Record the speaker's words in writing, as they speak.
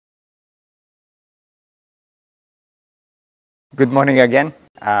Good morning again.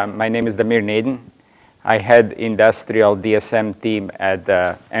 My name is Damir Naden. I head industrial DSM team at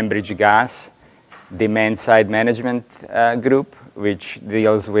Enbridge Gas demand side management group, which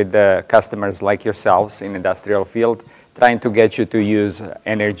deals with customers like yourselves in industrial field, trying to get you to use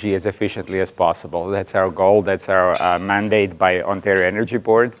energy as efficiently as possible. That's our goal. That's our mandate by Ontario Energy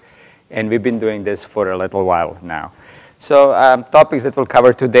Board. And we've been doing this for a little while now. So topics that we'll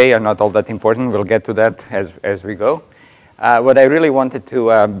cover today are not all that important. We'll get to that as we go. What I really wanted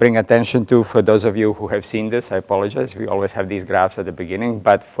to bring attention to, for those of you who have seen this, I apologize, we always have these graphs at the beginning,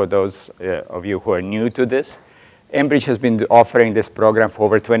 but for those of you who are new to this, Enbridge has been offering this program for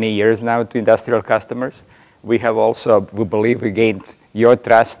over 20 years now to industrial customers. We have also, we believe we gained your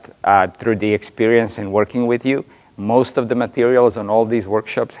trust through the experience in working with you. Most of the materials on all these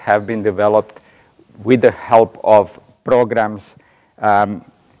workshops have been developed with the help of programs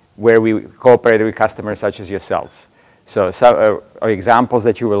where we cooperate with customers such as yourselves. So some examples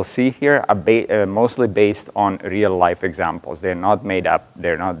that you will see here are mostly based on real life examples. They're not made up.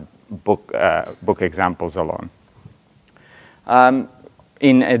 They're not book examples alone.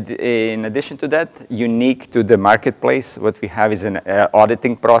 In addition to that, unique to the marketplace, what we have is an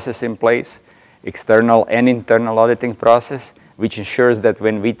auditing process in place, external and internal auditing process, which ensures that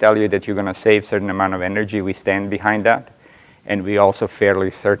when we tell you that you're going to save a certain amount of energy, we stand behind that. And we're also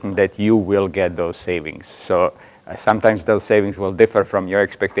fairly certain that you will get those savings. So sometimes those savings will differ from your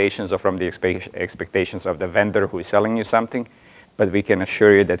expectations or from the expectations of the vendor who is selling you something, but we can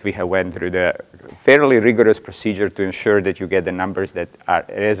assure you that we have went through the fairly rigorous procedure to ensure that you get the numbers that are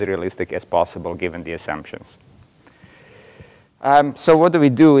as realistic as possible given the assumptions. So what do we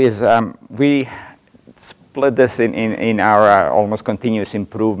do is we split this in our almost continuous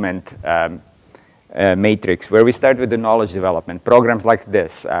improvement matrix, where we start with the knowledge development, programs like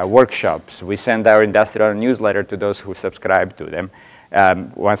this, workshops. We send our industrial newsletter to those who subscribe to them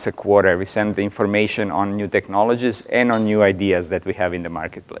once a quarter. We send the information on new technologies and on new ideas that we have in the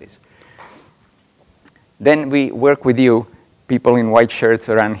marketplace. Then we work with you, people in white shirts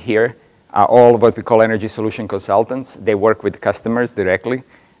around here, all what we call energy solution consultants. They work with customers directly,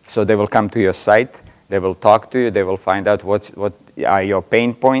 so they will come to your site, they will talk to you, they will find out what are your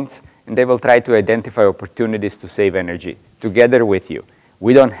pain points, and they will try to identify opportunities to save energy together with you.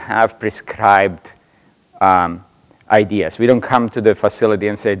 We don't have prescribed ideas. We don't come to the facility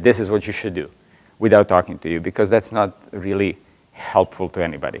and say, this is what you should do, without talking to you, because that's not really helpful to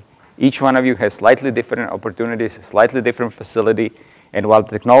anybody. Each one of you has slightly different opportunities, a slightly different facility, and while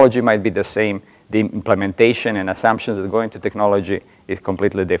technology might be the same, the implementation and assumptions that go into technology is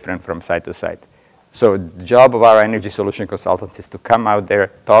completely different from site to site. So the job of our energy solution consultants is to come out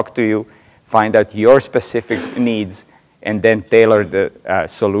there, talk to you, find out your specific needs, and then tailor the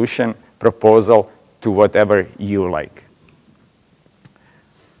solution proposal to whatever you like.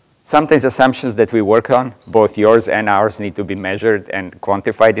 Sometimes assumptions that we work on, both yours and ours, need to be measured and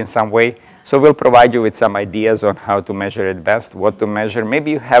quantified in some way. So we'll provide you with some ideas on how to measure it best, what to measure.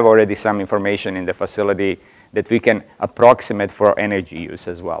 Maybe you have already some information in the facility that we can approximate for energy use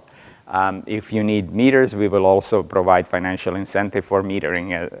as well. If you need meters, we will also provide financial incentive for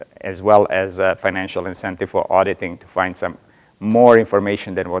metering as well as financial incentive for auditing to find some more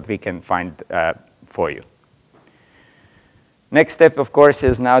information than what we can find for you. Next step, of course,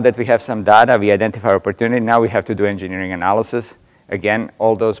 is now that we have some data, we identify opportunity, now we have to do engineering analysis. Again,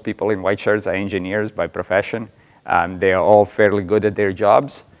 all those people in white shirts are engineers by profession. They are all fairly good at their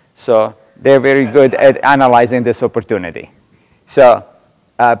jobs. So they're very good at analyzing this opportunity. So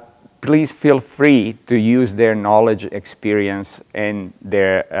please feel free to use their knowledge, experience, and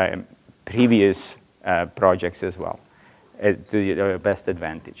their previous projects as well to your best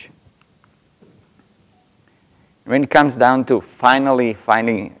advantage. When it comes down to finally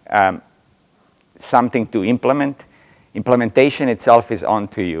finding something to implement, implementation itself is on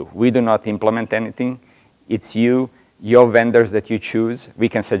to you. We do not implement anything. It's you, your vendors that you choose. We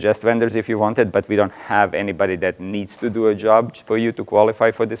can suggest vendors if you wanted, but we don't have anybody that needs to do a job for you to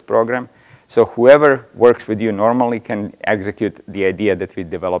qualify for this program. So whoever works with you normally can execute the idea that we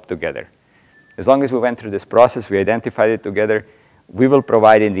developed together. As long as we went through this process, we identified it together, we will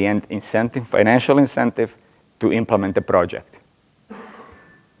provide in the end incentive, financial incentive to implement the project.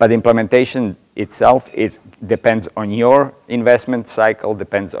 But implementation itself depends on your investment cycle,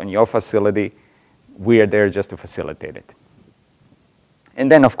 depends on your facility. We are there just to facilitate it.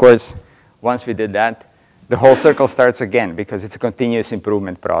 And then, of course, once we did that, the whole circle starts again because it's a continuous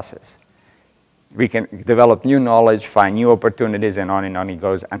improvement process. We can develop new knowledge, find new opportunities, and on it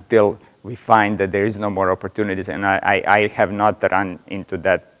goes until we find that there is no more opportunities. And I have not run into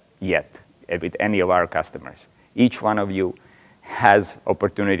that yet with any of our customers. Each one of you has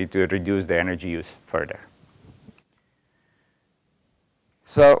opportunity to reduce the energy use further.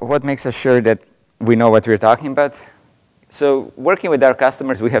 So what makes us sure that we know what we're talking about? So working with our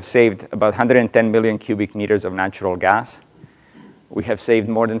customers, we have saved about 110 million cubic meters of natural gas. We have saved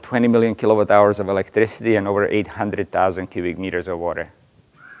more than 20 million kilowatt hours of electricity and over 800,000 cubic meters of water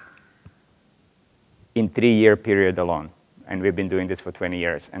in 3-year period alone. And we've been doing this for 20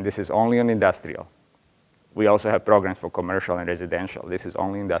 years. And this is only on industrial. We also have programs for commercial and residential. This is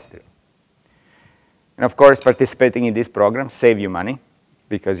only industrial. And of course, participating in these programs save you money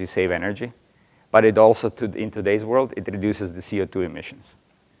because you save energy. But it also, in today's world, it reduces the CO2 emissions.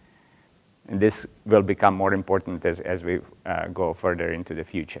 And this will become more important as we go further into the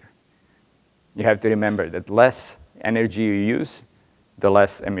future. You have to remember that less energy you use, the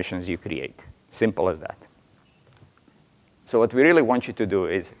less emissions you create. Simple as that. So what we really want you to do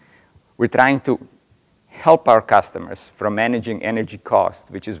is we're trying to help our customers from managing energy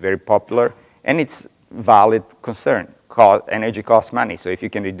cost, which is very popular, and it's valid concern. Energy costs money, so if you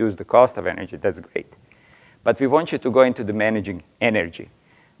can reduce the cost of energy, that's great. But we want you to go into the managing energy,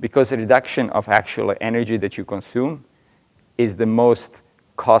 because the reduction of actual energy that you consume is the most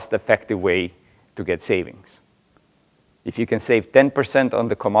cost-effective way to get savings. If you can save 10% on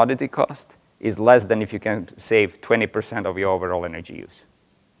the commodity cost, is less than if you can save 20% of your overall energy use.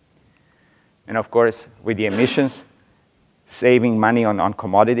 And of course, with the emissions, saving money on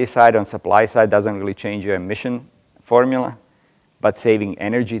commodity side, on supply side, doesn't really change your emission formula, but saving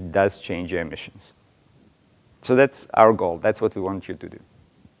energy does change your emissions. So that's our goal. That's what we want you to do.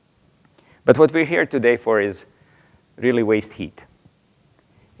 But what we're here today for is really waste heat.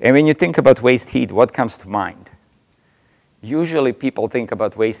 And when you think about waste heat, what comes to mind? Usually people think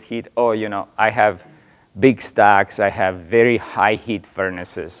about waste heat, oh, you know, I have big stacks, I have very high heat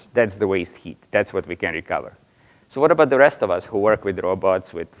furnaces. That's the waste heat. That's what we can recover. So what about the rest of us who work with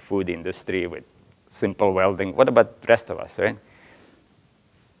robots, with food industry, with simple welding? What about the rest of us, right?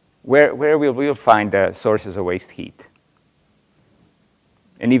 Where will we find the sources of waste heat?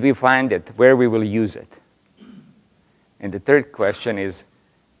 And if we find it, where we will use it? And the third question is,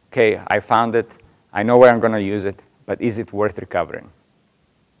 okay, I found it, I know where I'm going to use it, but is it worth recovering?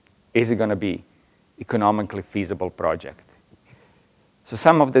 Is it going to be economically feasible project? So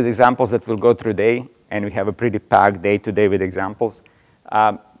some of the examples that we'll go through today, and we have a pretty packed day today with examples,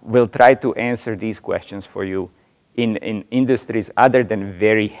 we'll try to answer these questions for you in industries other than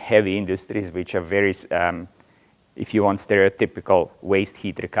very heavy industries, which are very, if you want, stereotypical waste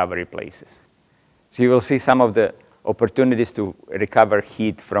heat recovery places. So you will see some of the opportunities to recover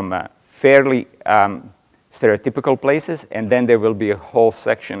heat from fairly stereotypical places, and then there will be a whole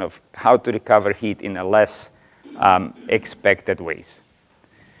section of how to recover heat in a less expected ways.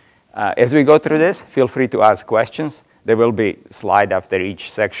 As we go through this, feel free to ask questions. There will be a slide after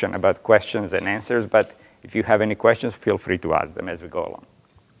each section about questions and answers, but if you have any questions, feel free to ask them as we go along.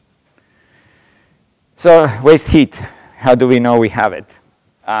 So waste heat, how do we know we have it?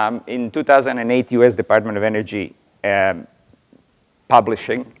 In 2008, US Department of Energy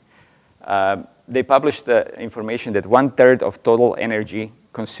publishing, they published the information that 1/3 of total energy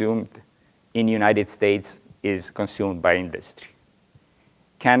consumed in the United States is consumed by industry.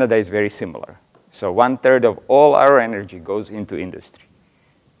 Canada is very similar. So 1/3 of all our energy goes into industry.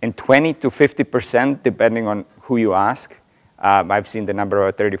 And 20 to 50%, depending on who you ask, I've seen the number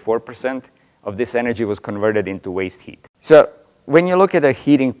of 34%, of this energy was converted into waste heat. So when you look at the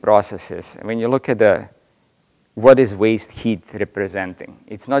heating processes, when you look at what is waste heat representing,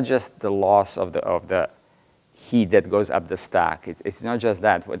 it's not just the loss of the heat that goes up the stack. It's not just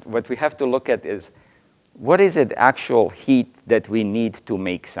that. What we have to look at is, what is the actual heat that we need to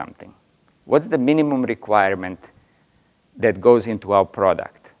make something? What's the minimum requirement that goes into our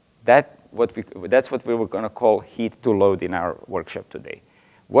product? That's what we were going to call heat to load in our workshop today.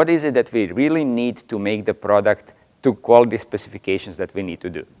 What is it that we really need to make the product to quality specifications that we need to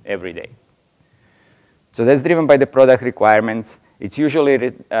do every day? So that's driven by the product requirements. It's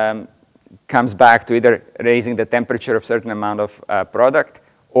usually comes back to either raising the temperature of a certain amount of product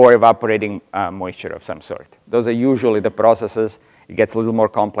or evaporating moisture of some sort. Those are usually the processes. It gets a little more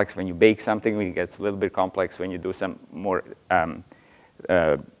complex when you bake something. It gets a little bit complex when you do some more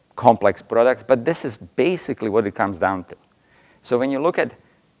complex products. But this is basically what it comes down to. So when you look at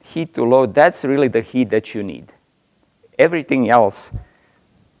heat to load, that's really the heat that you need. Everything else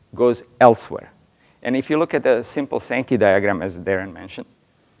goes elsewhere. And if you look at the simple Sankey diagram, as Darren mentioned,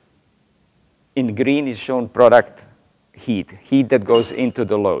 in green is shown product heat that goes into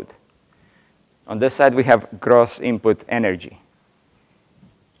the load. On this side, we have gross input energy.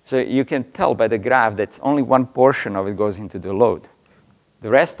 So you can tell by the graph that only one portion of it goes into the load. The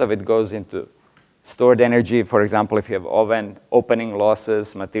rest of it goes into stored energy. For example, if you have oven, opening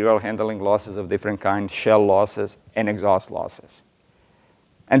losses, material handling losses of different kinds, shell losses, and exhaust losses.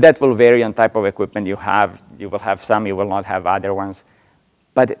 And that will vary on type of equipment you have. You will have some, you will not have other ones.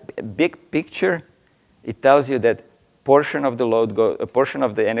 But big picture, it tells you that portion of the load, a portion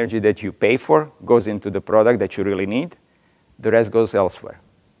of the energy that you pay for goes into the product that you really need. The rest goes elsewhere.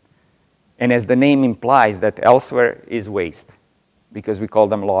 And as the name implies, that elsewhere is waste, because we call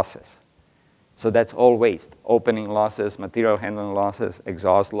them losses. So that's all waste. Opening losses, material handling losses,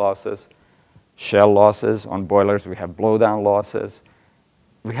 exhaust losses, shell losses. On boilers, we have blowdown losses.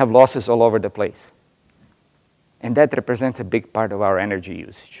 We have losses all over the place. And that represents a big part of our energy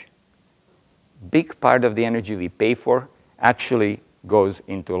usage. Big part of the energy we pay for actually goes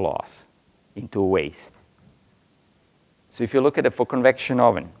into loss, into waste. So if you look at a convection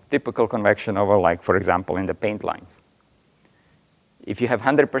oven, typical convection oven, like, for example, in the paint lines, if you have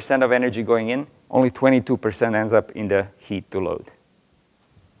 100% of energy going in, only 22% ends up in the heat to load.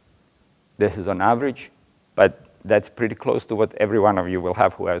 This is on average, but that's pretty close to what every one of you will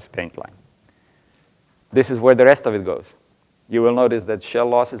have who has a paint line. This is where the rest of it goes. You will notice that shell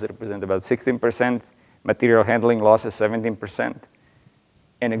losses represent about 16%, material handling losses 17%,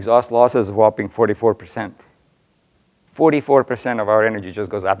 and exhaust losses a whopping 44%. 44% of our energy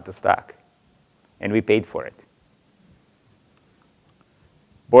just goes up the stack, and we paid for it.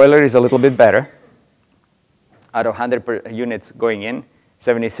 Boiler is a little bit better. Out of 100 units going in,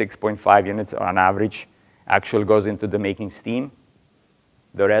 76.5 units on average actually goes into the making steam.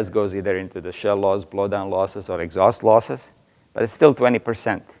 The rest goes either into the shell loss, blowdown losses, or exhaust losses, but it's still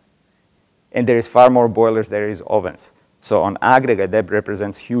 20%. And there is far more boilers than there is ovens. So on aggregate, that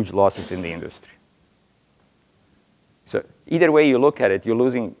represents huge losses in the industry. So either way you look at it, you're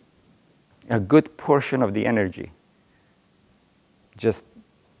losing a good portion of the energy, just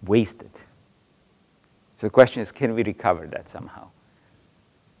wasted. So the question is, can we recover that somehow?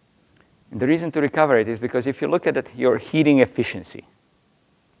 And the reason to recover it is because if you look at it, your heating efficiency,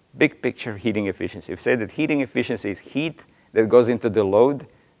 big picture heating efficiency. If you say that heating efficiency is heat that goes into the load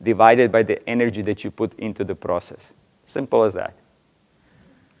divided by the energy that you put into the process. Simple as that.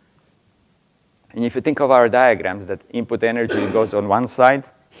 And if you think of our diagrams, that input energy goes on one side,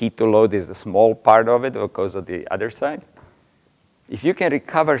 heat to load is the small part of it, or goes on the other side. If you can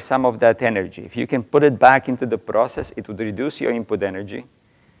recover some of that energy, if you can put it back into the process, it would reduce your input energy.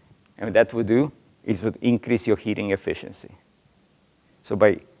 And what that would do is it would increase your heating efficiency. So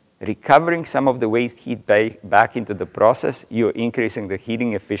by recovering some of the waste heat back into the process, you're increasing the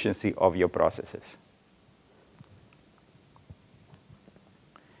heating efficiency of your processes.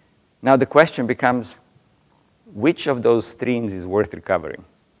 Now the question becomes, which of those streams is worth recovering?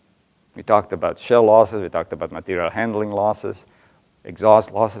 We talked about shell losses, we talked about material handling losses,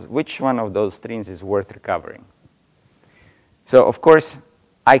 exhaust losses. Which one of those streams is worth recovering? So of course,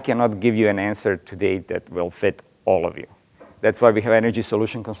 I cannot give you an answer today that will fit all of you. That's why we have energy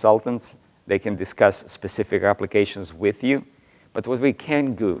solution consultants. They can discuss specific applications with you. But what we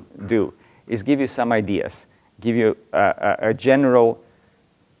can do is give you some ideas, give you a general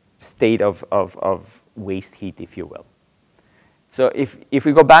state of waste heat, if you will. So if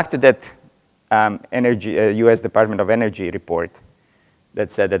we go back to that US Department of Energy report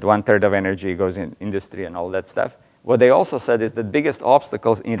that said that 1/3 of energy goes in industry and all that stuff, what they also said is the biggest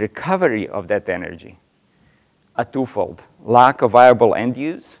obstacles in recovery of that energy are twofold: lack of viable end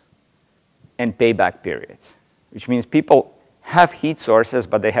use and payback periods, which means people have heat sources,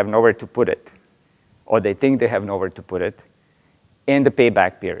 but they have nowhere to put it, or they think they have nowhere to put it, and the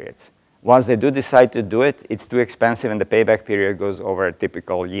payback periods. Once they do decide to do it, it's too expensive, and the payback period goes over a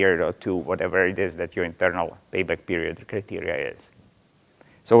typical year or two, whatever it is that your internal payback period criteria is.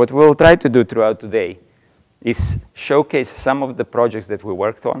 So what we'll try to do throughout today is showcase some of the projects that we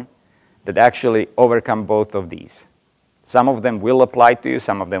worked on that actually overcome both of these. Some of them will apply to you,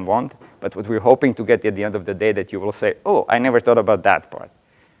 some of them won't, but what we're hoping to get at the end of the day that you will say, oh, I never thought about that part.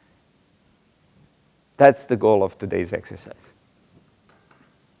 That's the goal of today's exercise.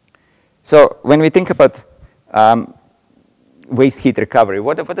 So when we think about waste heat recovery,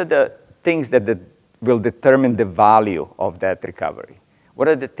 what are the things that will determine the value of that recovery? What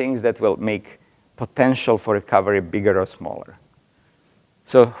are the things that will make potential for recovery bigger or smaller?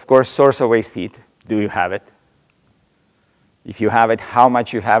 So, of course, source of waste heat. Do you have it? If you have it, how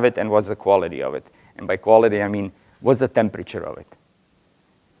much you have it, and what's the quality of it? And by quality, I mean, what's the temperature of it?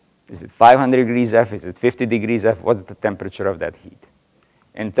 Is it 500 degrees F? Is it 50 degrees F? What's the temperature of that heat?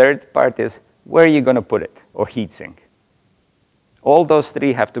 And third part is, where are you going to put it, or heat sink? All those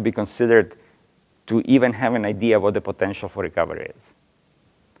three have to be considered to even have an idea what the potential for recovery is.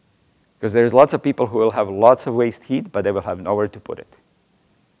 Because there's lots of people who will have lots of waste heat, but they will have nowhere to put it.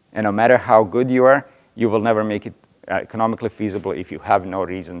 And no matter how good you are, you will never make it economically feasible if you have no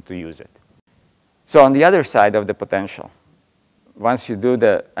reason to use it. So on the other side of the potential, once you do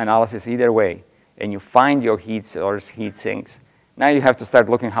the analysis either way, and you find your heat source, heat sinks, now you have to start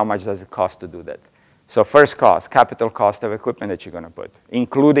looking how much does it cost to do that. So first cost, capital cost of equipment that you're going to put,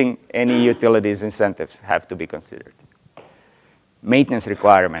 including any utilities incentives have to be considered. Maintenance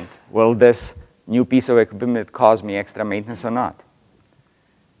requirement. Will this new piece of equipment cause me extra maintenance or not?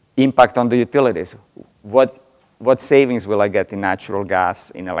 Impact on the utilities. What savings will I get in natural gas,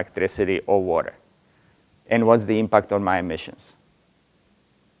 in electricity, or water? And what's the impact on my emissions?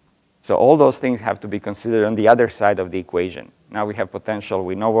 So all those things have to be considered on the other side of the equation. Now we have potential.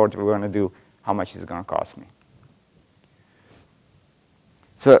 We know what we're going to do, how much it's going to cost me.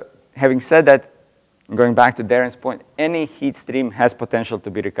 So having said that, going back to Darren's point, any heat stream has potential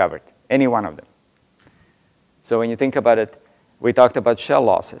to be recovered, any one of them. So when you think about it, we talked about shell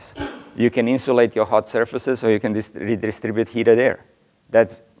losses. You can insulate your hot surfaces, or you can redistribute heated air.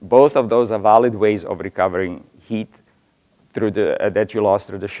 Both of those are valid ways of recovering heat through that you lost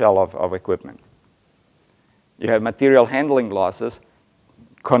through the shell of equipment. You have material handling losses,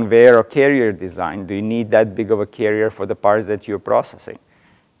 conveyor or carrier design. Do you need that big of a carrier for the parts that you're processing?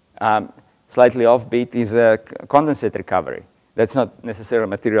 Slightly offbeat is condensate recovery. That's not necessarily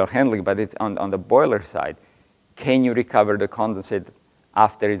material handling, but it's on the boiler side. Can you recover the condensate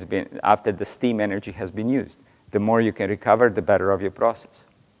after the steam energy has been used? The more you can recover, the better of your process.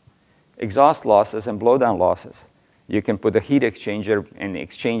 Exhaust losses and blowdown losses. You can put a heat exchanger and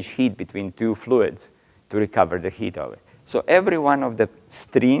exchange heat between two fluids to recover the heat of it. So every one of the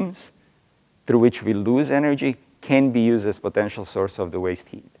streams through which we lose energy can be used as potential source of the waste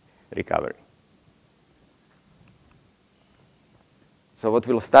heat recovery. So what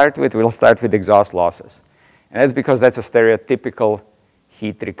we'll start with exhaust losses. And that's because that's a stereotypical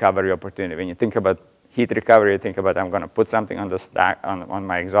heat recovery opportunity. When you think about heat recovery, you think about, I'm going to put something on the stack, on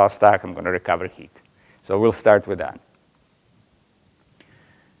my exhaust stack, I'm going to recover heat. So we'll start with that.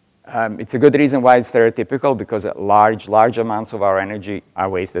 It's a good reason why it's stereotypical, because large amounts of our energy are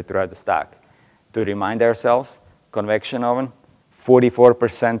wasted throughout the stack. To remind ourselves, convection oven,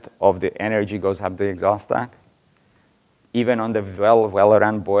 44% of the energy goes up the exhaust stack. Even on the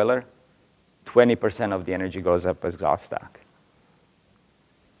well-run boiler, 20% of the energy goes up the exhaust stack.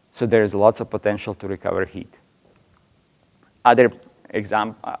 So there's lots of potential to recover heat. Other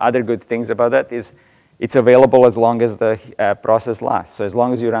good things about that is it's available as long as the process lasts. So as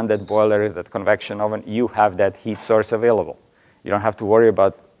long as you run that boiler, that convection oven, you have that heat source available. You don't have to worry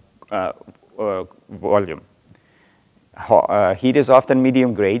about volume. Heat is often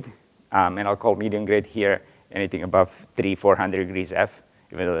medium grade, and I'll call medium grade here anything above 300-400 degrees F,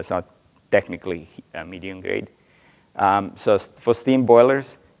 even though that's not technically medium grade. So for steam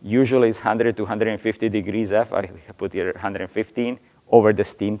boilers, usually it's 100 to 150 degrees F. I put here 115 over the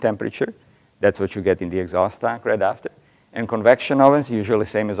steam temperature. That's what you get in the exhaust tank right after. And convection ovens, usually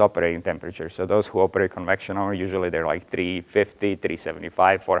same as operating temperature. So those who operate convection oven, usually they're like 350,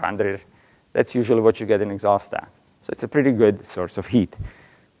 375, 400. That's usually what you get in exhaust tank. So it's a pretty good source of heat.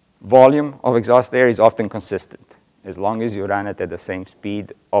 Volume of exhaust air is often consistent. As long as you run it at the same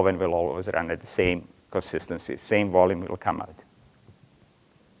speed, oven will always run at the same consistency. Same volume will come out.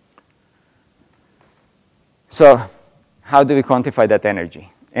 So how do we quantify that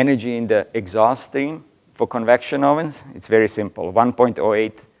energy? Energy in the exhaust stream for convection ovens, it's very simple.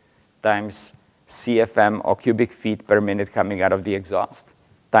 1.08 times CFM, or cubic feet per minute coming out of the exhaust,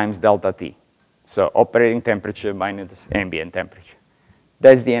 times delta T. So operating temperature minus ambient temperature.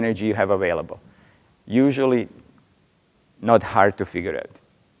 That's the energy you have available. Usually not hard to figure out.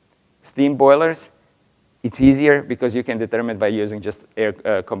 Steam boilers, it's easier because you can determine by using just air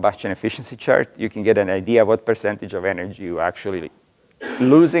combustion efficiency chart. You can get an idea what percentage of energy you actually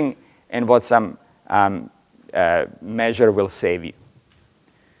losing and what some measure will save you.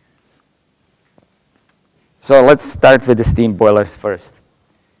 So let's start with the steam boilers first.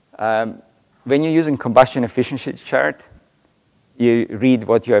 When you're using combustion efficiency chart, you read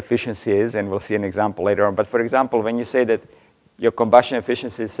what your efficiency is, and we'll see an example later on. But for example, when you say that your combustion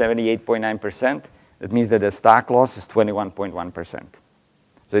efficiency is 78.9%, that means that the stack loss is 21.1%.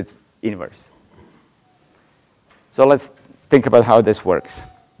 So it's inverse. So let's think about how this works.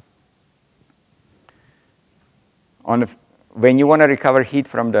 When you want to recover heat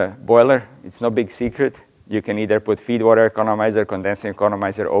from the boiler, it's no big secret. You can either put feed water economizer, condensing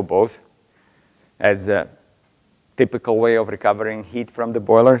economizer, or both. As the typical way of recovering heat from the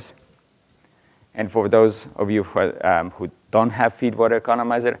boilers. And for those of you who don't have feed water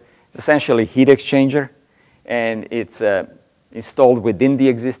economizer, it's essentially a heat exchanger, and it's installed within the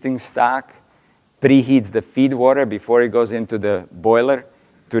existing stack, preheats the feed water before it goes into the boiler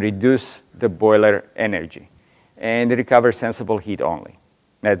to reduce the boiler energy, and recover sensible heat only.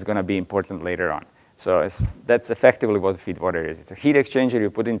 That's going to be important later on. So that's effectively what feed water is. It's a heat exchanger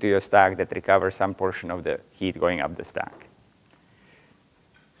you put into your stack that recovers some portion of the heat going up the stack.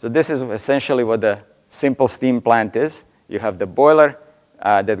 So this is essentially what the simple steam plant is. You have the boiler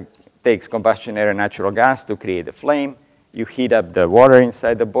that takes combustion air and natural gas to create a flame. You heat up the water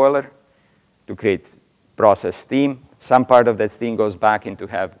inside the boiler to create process steam. Some part of that steam goes back into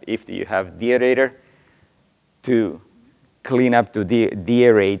if you have deaerator to clean up, to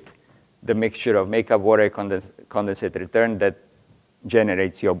deaerate the mixture of makeup water condensate return that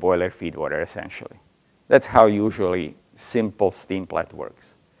generates your boiler feed water, essentially. That's how usually simple steam plant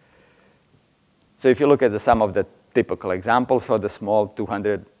works. So if you look at some of the typical examples for the small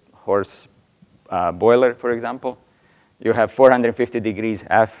 200 horse boiler, for example, you have 450 degrees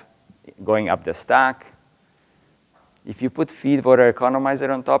F going up the stack. If you put feed water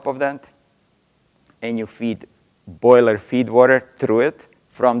economizer on top of that, and you feed boiler feed water through it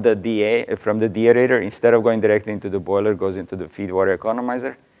from the deaerator, instead of going directly into the boiler, goes into the feed water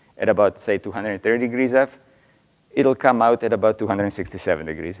economizer at about, say, 230 degrees F, it'll come out at about 267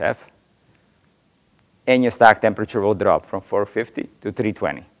 degrees F. And your stack temperature will drop from 450 to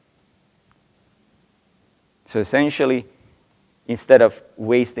 320. So essentially, instead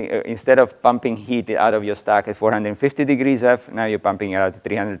of pumping heat out of your stack at 450 degrees F, now you're pumping it out at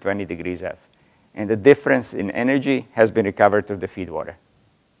 320 degrees F. And the difference in energy has been recovered through the feed water.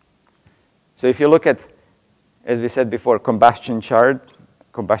 So if you look at, as we said before, combustion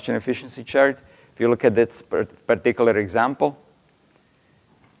efficiency chart, if you look at this particular example,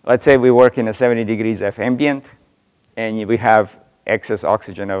 let's say we work in a 70 degrees F ambient, and we have excess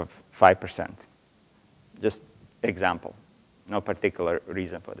oxygen of 5%. Just example, no particular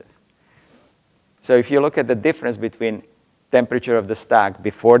reason for this. So if you look at the difference between temperature of the stack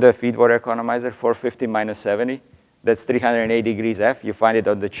before the feed water economizer, 450 minus 70, that's 380 degrees F. You find it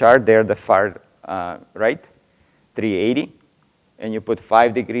on the chart there, the far right, 380. And you put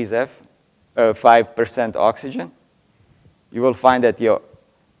 5 degrees F, 5% oxygen. You will find that your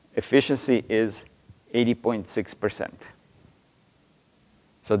efficiency is 80.6%.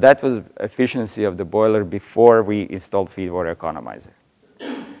 So that was efficiency of the boiler before we installed feed water economizer.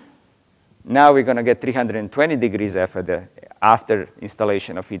 Now we're going to get 320 degrees F after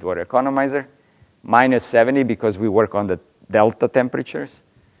installation of feed water economizer, minus 70 because we work on the delta temperatures,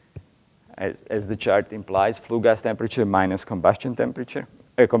 as the chart implies, flue gas temperature minus combustion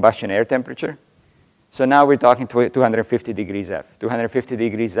air temperature. So now we're talking 250 degrees F. 250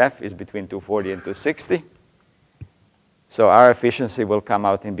 degrees F is between 240 and 260. So our efficiency will come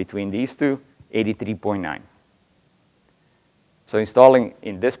out in between these two, 83.9. So installing,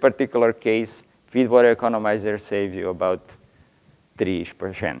 in this particular case, feed water economizer saves you about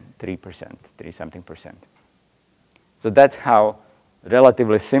 3%, 3-something percent. So that's how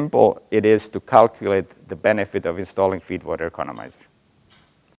relatively simple it is to calculate the benefit of installing feed water economizer.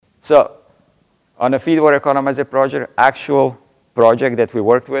 So on a feed water economizer project, actual project that we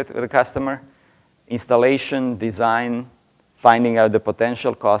worked with a customer, installation, design, finding out the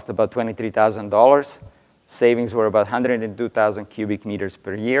potential cost about $23,000. Savings were about 102,000 cubic meters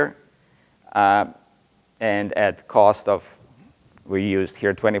per year. And at cost of, we used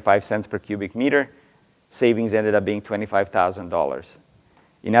here 25 cents per cubic meter, savings ended up being $25,000.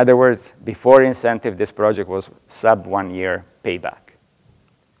 In other words, before incentive, this project was sub 1 year payback.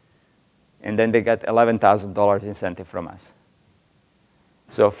 And then they got $11,000 incentive from us.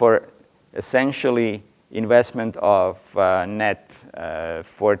 So for essentially investment of net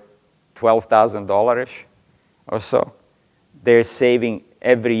for $12,000-ish or so, they're saving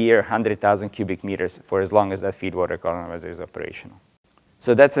every year 100,000 cubic meters for as long as that feed water economizer is operational.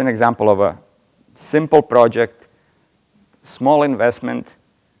 So that's an example of a simple project, small investment,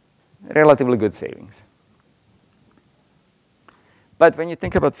 relatively good savings. But when you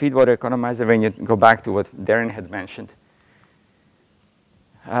think about feed water economizer, when you go back to what Darren had mentioned,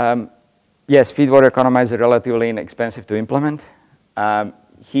 yes, feed water economizer is relatively inexpensive to implement.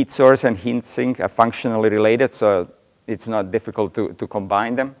 Heat source and heat sink are functionally related, so it's not difficult to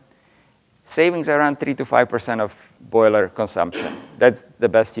combine them. Savings around 3 to 5% of boiler consumption. That's the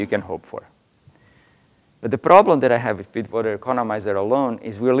best you can hope for. But the problem that I have with feed water economizer alone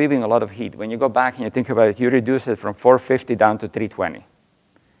is we're leaving a lot of heat. When you go back and you think about it, you reduce it from 450 down to 320.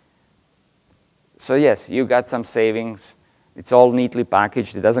 So yes, you got some savings. It's all neatly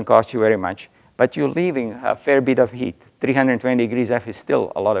packaged. It doesn't cost you very much. But you're leaving a fair bit of heat. 320 degrees F is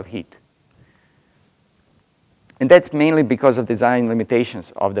still a lot of heat. And that's mainly because of design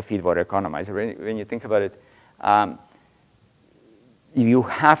limitations of the feed water economizer. When you think about it, you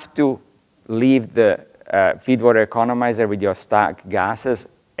have to leave the feed water economizer with your stack gases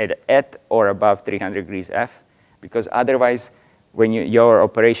at or above 300 degrees F, because otherwise, when your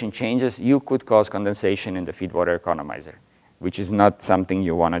operation changes, you could cause condensation in the feed water economizer, which is not something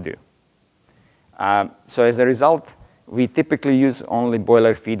you want to do. So as a result, we typically use only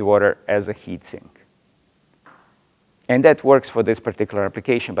boiler feed water as a heat sink. And that works for this particular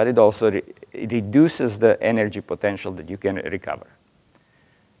application, but it also it reduces the energy potential that you can recover.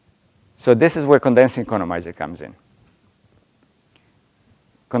 So this is where condensing economizer comes in.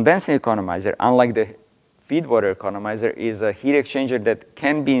 Condensing economizer, unlike the feed water economizer, is a heat exchanger that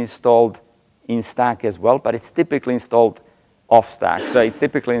can be installed in stack as well, but it's typically installed off stack. So it's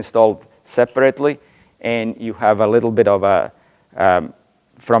typically installed separately, and you have a little bit of a,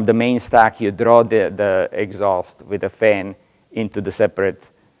 from the main stack, you draw the exhaust with a fan into the separate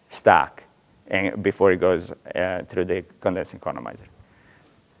stack and before it goes through the condensing economizer.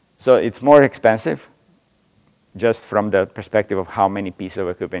 So it's more expensive, just from the perspective of how many pieces of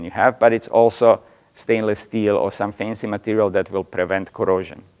equipment you have, but it's also stainless steel or some fancy material that will prevent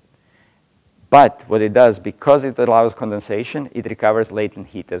corrosion. But what it does, because it allows condensation, it recovers latent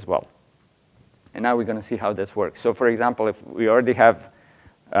heat as well. And now we're going to see how this works. So for example, if we already have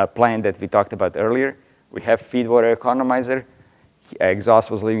a plant that we talked about earlier, we have feed water economizer, exhaust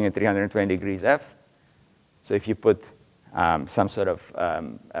was leaving at 320 degrees F. So if you put some sort of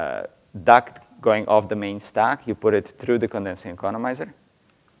duct going off the main stack, you put it through the condensing economizer.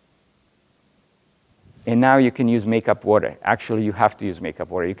 And now you can use makeup water. Actually, you have to use makeup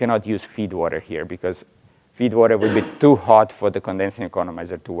water. You cannot use feed water here because feed water would be too hot for the condensing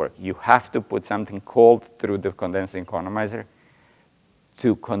economizer to work. You have to put something cold through the condensing economizer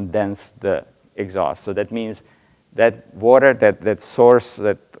to condense the exhaust. So that means that water, that source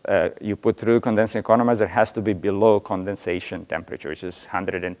that you put through the condensing economizer has to be below condensation temperature, which is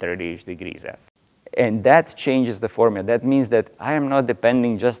 130 degrees F. And that changes the formula. That means that I am not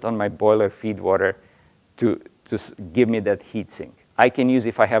depending just on my boiler feed water to give me that heat sink. I can use,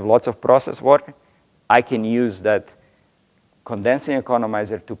 if I have lots of processed water, I can use that condensing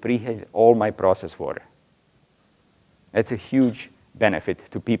economizer to preheat all my processed water. That's a huge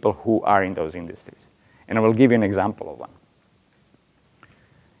benefit to people who are in those industries. And I will give you an example of one.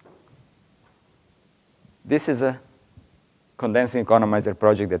 This is a condensing economizer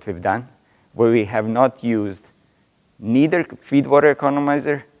project that we've done where we have not used neither feed water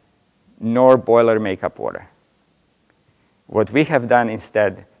economizer nor boiler makeup water. What we have done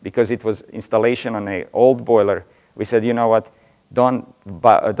instead, because it was installation on an old boiler, we said, you know what, don't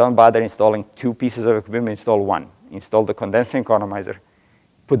bother installing two pieces of equipment, install one. Install the condensing economizer,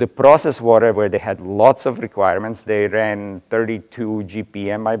 put the process water where they had lots of requirements. They ran 32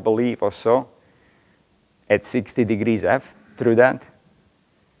 GPM, I believe, or so, at 60 degrees F through that.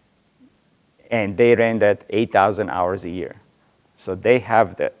 And they ran that 8,000 hours a year. So they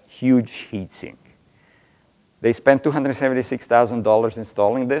have the huge heat sink. They spent $276,000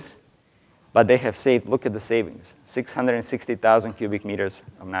 installing this, but they have saved, look at the savings, 660,000 cubic meters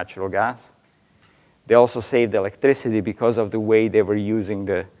of natural gas. They also saved electricity because of the way they were using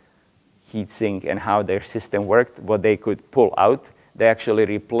the heat sink and how their system worked, what they could pull out. They actually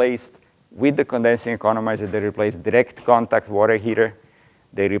replaced, with the condensing economizer, they replaced direct contact water heater.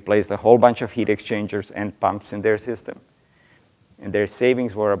 They replaced a whole bunch of heat exchangers and pumps in their system. And their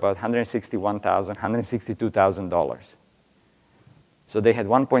savings were about $161,000, $162,000. So they had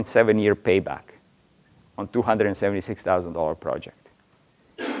 1.7-year payback on $276,000 project.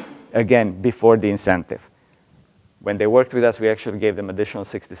 Again, before the incentive. When they worked with us, we actually gave them additional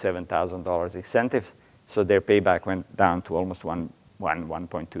 $67,000 incentive, so their payback went down to almost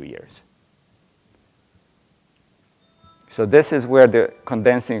 1.2 years. So this is where the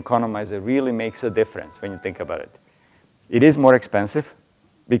condensing economizer really makes a difference when you think about it. It is more expensive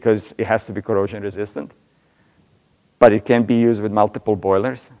because it has to be corrosion resistant, but it can be used with multiple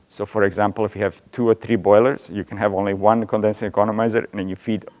boilers. So for example, if you have 2 or 3 boilers, you can have only one condensing economizer, and then you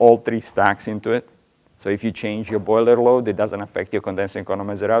feed all 3 stacks into it. So if you change your boiler load, it doesn't affect your condensing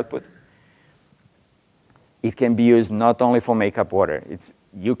economizer output. It can be used not only for makeup water.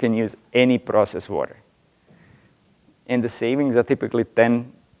 You can use any processed water. And the savings are typically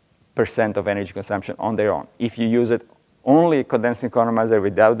 10% of energy consumption on their own. If you use it only condensing economizer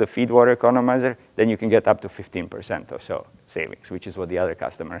without the feed water economizer, then you can get up to 15% or so savings, which is what the other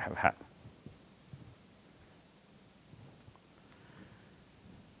customers have had.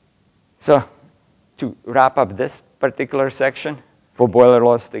 So to wrap up this particular section for boiler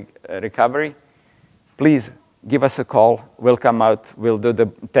loss recovery, please give us a call. We'll come out. We'll do the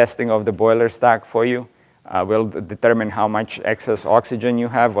testing of the boiler stack for you. We'll determine how much excess oxygen you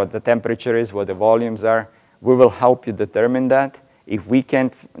have, what the temperature is, what the volumes are. We will help you determine that. If we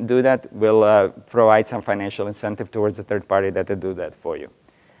can't do that, we'll provide some financial incentive towards the third party that will do that for you.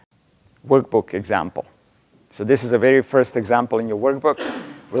 Workbook example. So this is a very first example in your workbook.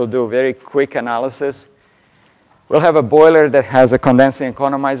 We'll do a very quick analysis. We'll have a boiler that has a condensing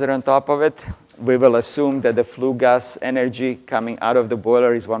economizer on top of it. We will assume that the flue gas energy coming out of the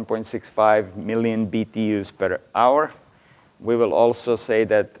boiler is 1.65 million BTUs per hour. We will also say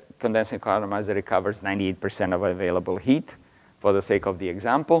that condensing economizer recovers 98% of available heat for the sake of the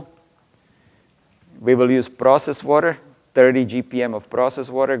example. We will use process water, 30 GPM of process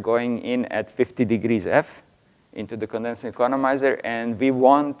water going in at 50 degrees F into the condensing economizer, and we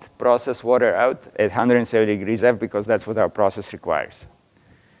want process water out at 170 degrees F because that's what our process requires.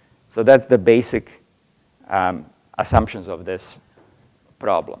 So that's the basic assumptions of this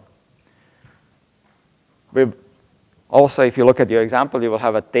problem. Also, if you look at your example, you will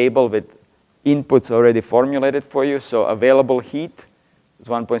have a table with inputs already formulated for you. So available heat is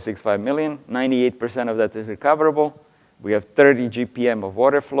 1.65 million. 98% of that is recoverable. We have 30 GPM of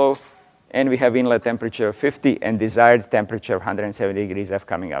water flow, and we have inlet temperature of 50 and desired temperature of 170 degrees F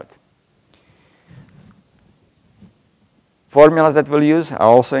coming out. Formulas that we'll use are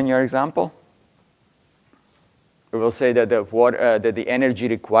also in your example. We will say that the energy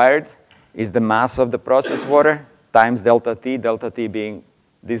required is the mass of the process water times delta T being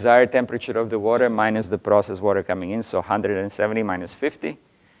desired temperature of the water minus the process water coming in, so 170 minus 50.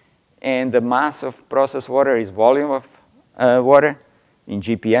 And the mass of process water is volume of water in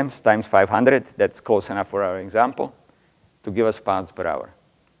GPMs times 500. That's close enough for our example to give us pounds per hour.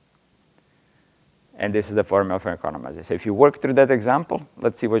 And this is the formula for economizer. So if you work through that example,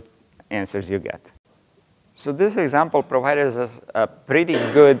 let's see what answers you get. So this example provided us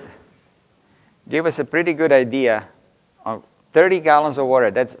gave us a pretty good idea of 30 gallons of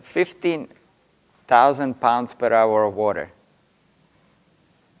water. That's 15,000 pounds per hour of water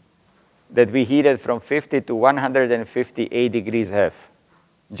that we heated from 50 to 158 degrees F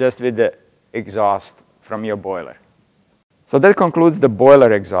just with the exhaust from your boiler. So that concludes the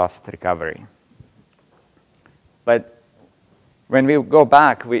boiler exhaust recovery. But when we go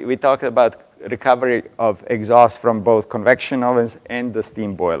back, we talked about recovery of exhaust from both convection ovens and the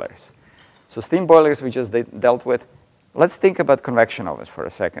steam boilers. So steam boilers we just dealt with. Let's think about convection ovens for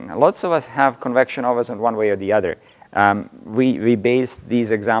a second. Lots of us have convection ovens in one way or the other. We base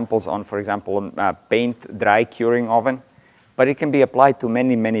these examples on, for example, paint dry curing oven, but it can be applied to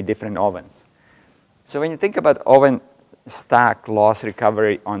many, many different ovens. So when you think about oven stack loss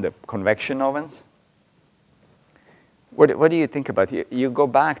recovery on the convection ovens, what do you think about? You go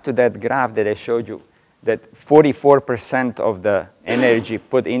back to that graph that I showed you, that 44% of the energy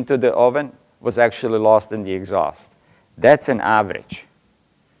put into the oven was actually lost in the exhaust. That's an average.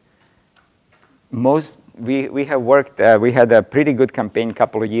 We have worked, we had a pretty good campaign a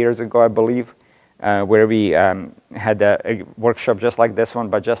couple of years ago, I believe, where we had a workshop just like this one,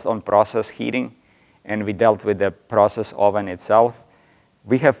 but just on process heating, and we dealt with the process oven itself.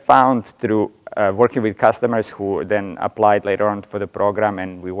 We have found through working with customers who then applied later on for the program,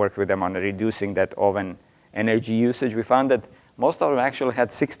 and we worked with them on reducing that oven energy usage, we found that most of them actually had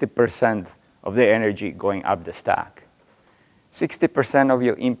 60% of their energy going up the stack. 60% of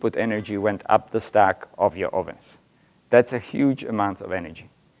your input energy went up the stack of your ovens. That's a huge amount of energy.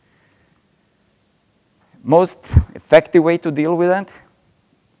 Most effective way to deal with that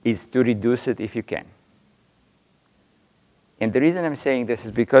is to reduce it if you can. And the reason I'm saying this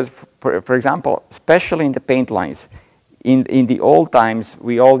is because, for example, especially in the paint lines, in the old times,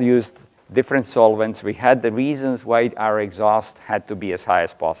 we all used different solvents. We had the reasons why our exhaust had to be as high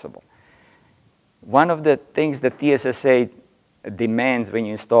as possible. One of the things that TSSA demands when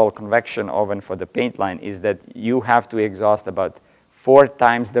you install a convection oven for the paint line is that you have to exhaust about 4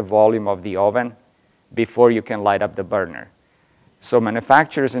 times the volume of the oven before you can light up the burner. So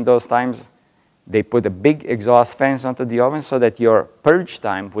manufacturers in those times, they put a big exhaust fans onto the oven so that your purge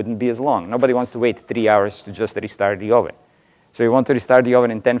time wouldn't be as long. Nobody wants to wait 3 hours to just restart the oven. So you want to restart the oven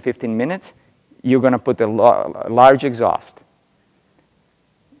in 10, 15 minutes, you're going to put a large exhaust.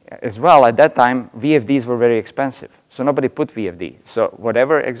 As well, at that time, VFDs were very expensive, so nobody put VFD. So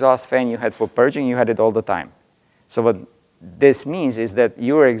whatever exhaust fan you had for purging, you had it all the time. So what this means is that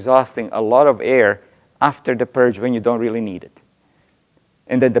you're exhausting a lot of air after the purge when you don't really need it.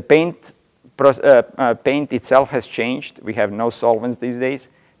 And then the paint itself has changed. We have no solvents these days.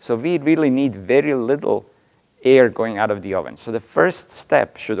 So we really need very little air going out of the oven. So the first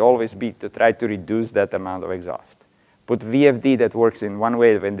step should always be to try to reduce that amount of exhaust. Put VFD that works in one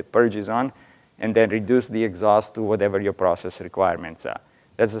way when the purge is on, and then reduce the exhaust to whatever your process requirements are.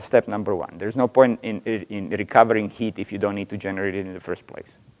 That's the step number one. There's no point in recovering heat if you don't need to generate it in the first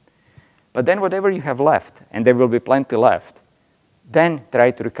place. But then whatever you have left, and there will be plenty left, then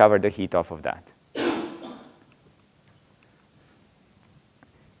try to recover the heat off of that.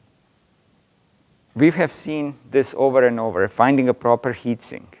 We have seen this over and over, finding a proper heat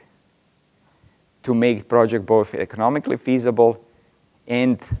sink to make project both economically feasible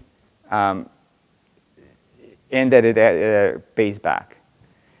and that it pays back.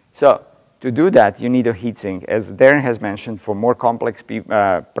 So to do that, you need a heat sink. As Darren has mentioned, for more complex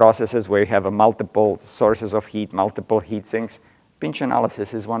processes where you have multiple sources of heat, multiple heat sinks, pinch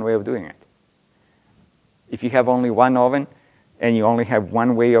analysis is one way of doing it. If you have only one oven and you only have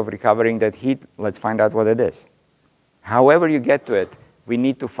one way of recovering that heat, let's find out what it is. However you get to it, we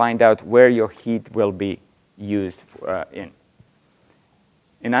need to find out where your heat will be used in.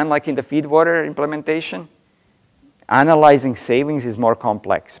 And unlike in the feed water implementation, analyzing savings is more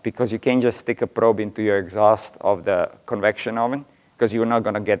complex because you can't just stick a probe into your exhaust of the convection oven because you're not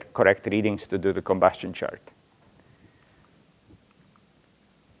going to get correct readings to do the combustion chart.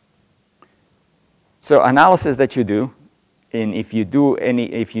 So analysis that you do, and if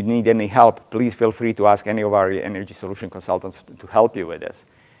you need any help, please feel free to ask any of our energy solution consultants to help you with this.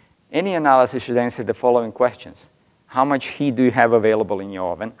 Any analysis should answer the following questions. How much heat do you have available in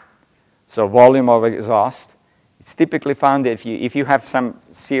your oven? So volume of exhaust. It's typically found that if you have some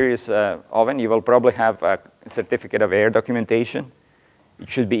serious oven, you will probably have a certificate of air documentation. It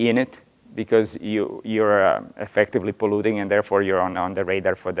should be in it because you're effectively polluting and therefore you're on the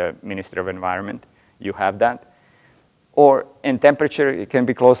radar for the Ministry of Environment. You have that. Or in temperature, it can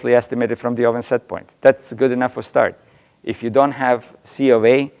be closely estimated from the oven set point. That's good enough for start. If you don't have C of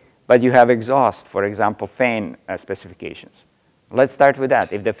A, but you have exhaust, for example, fan specifications. Let's start with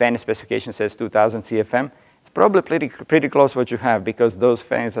that. If the fan specification says 2,000 CFM, it's probably pretty close what you have because those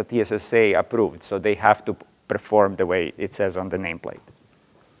fans are TSSA approved, so they have to perform the way it says on the nameplate.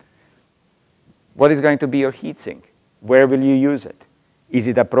 What is going to be your heat sink? Where will you use it? Is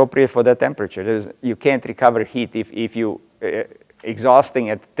it appropriate for the temperature? You can't recover heat if you exhausting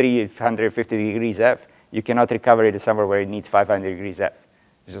at 350 degrees F. You cannot recover it somewhere where it needs 500 degrees F.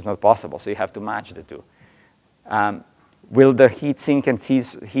 It's just not possible, so you have to match the two. Will the heat sink and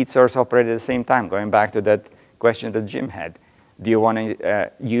heat source operate at the same time? Going back to that question that Jim had. Do you want to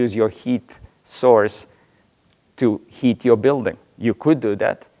use your heat source to heat your building? You could do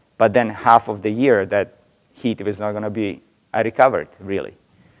that, but then half of the year that heat is not going to be recovered, really.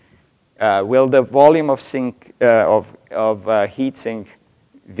 Will the volume of heat sink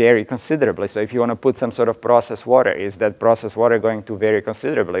vary considerably? So if you want to put some sort of processed water, is that processed water going to vary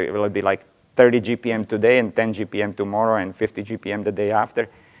considerably? Will it be like 30 GPM today and 10 GPM tomorrow and 50 GPM the day after?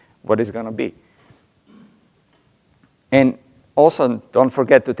 What is it going to be? And also, don't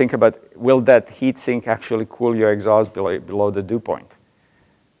forget to think about, will that heat sink actually cool your exhaust below the dew point?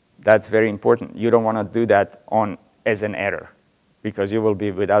 That's very important. You don't want to do that as an error because you will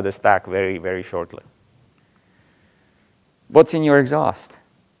be without a stack very, very shortly. What's in your exhaust?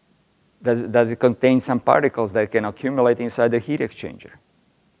 Does it contain some particles that can accumulate inside the heat exchanger?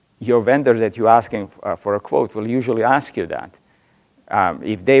 Your vendor that you're asking for a quote will usually ask you that.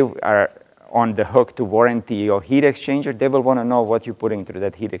 If they are on the hook to warranty your heat exchanger, they will want to know what you're putting through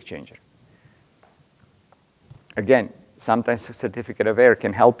that heat exchanger. Again, sometimes a certificate of air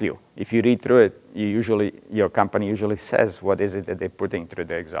can help you. If you read through it, your company usually says what is it that they're putting through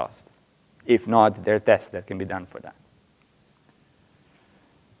the exhaust. If not, there are tests that can be done for that.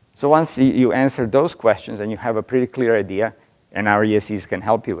 So once you answer those questions and you have a pretty clear idea, and our ESCs can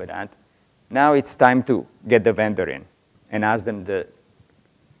help you with that, now it's time to get the vendor in and ask them the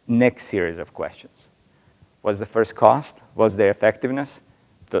next series of questions. What's the first cost? What's the effectiveness?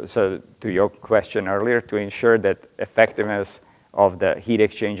 So to your question earlier, to ensure that effectiveness of the heat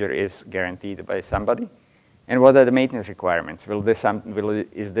exchanger is guaranteed by somebody. And what are the maintenance requirements?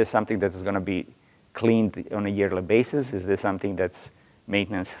 Is this something that is going to be cleaned on a yearly basis? Is this something that's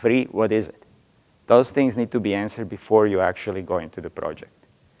maintenance free? What is it? Those things need to be answered before you actually go into the project.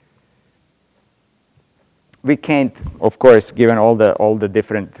 We can't, of course, given all the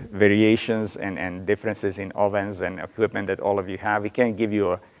different variations and differences in ovens and equipment that all of you have, we can't give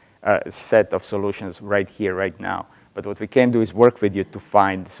you a set of solutions right here, right now. But what we can do is work with you to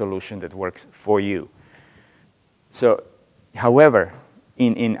find a solution that works for you. So, however,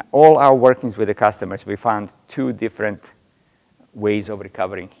 in all our workings with the customers, we found two different ways of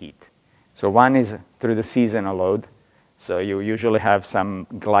recovering heat. So one is through the seasonal load. So you usually have some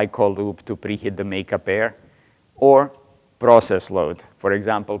glycol loop to preheat the makeup air, or process load, for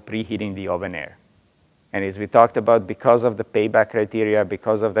example, preheating the oven air. And as we talked about, because of the payback criteria,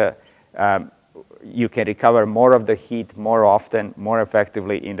 because of the, you can recover more of the heat more often, more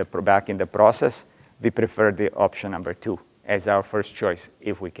effectively back in the process, we prefer the option number 2 as our first choice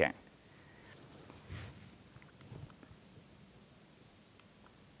if we can.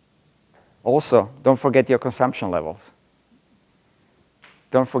 Also, don't forget your consumption levels.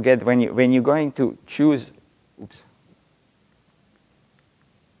 Don't forget when you're going to choose,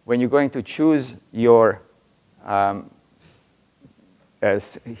 when you're going to choose your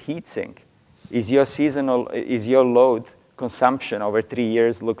heat sink, is your load consumption over 3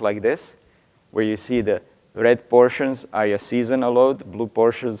 years look like this, where you see the red portions are your seasonal load, blue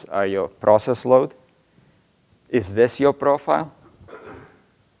portions are your process load? Is this your profile?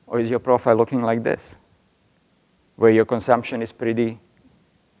 Or is your profile looking like this, where your consumption is pretty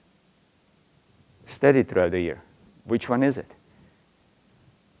steady throughout the year? Which one is it?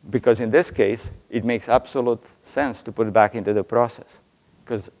 Because in this case, it makes absolute sense to put it back into the process,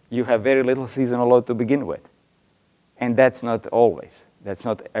 because you have very little seasonal load to begin with. And that's not always. That's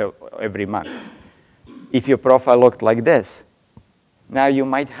not every month. If your profile looked like this, now you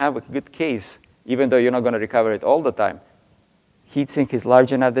might have a good case, even though you're not going to recover it all the time. Heat sink is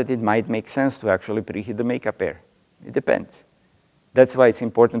large enough that it might make sense to actually preheat the makeup air. It depends. That's why it's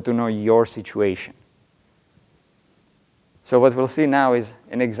important to know your situation. So what we'll see now is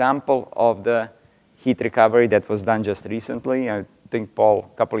an example of the heat recovery that was done just recently, I think, Paul,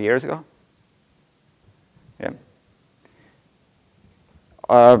 a couple of years ago. Yeah.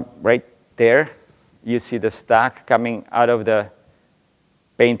 Right there, you see the stack coming out of the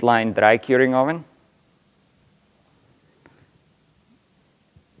paint line dry curing oven.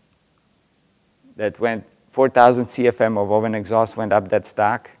 That went 4,000 CFM of oven exhaust went up that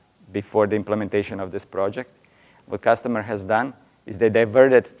stack before the implementation of this project. What customer has done is they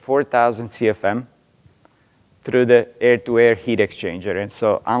diverted 4,000 CFM through the air-to-air heat exchanger. And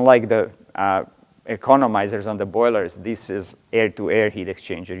so unlike the economizers on the boilers, this is air-to-air heat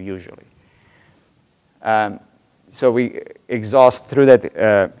exchanger usually. So we exhaust through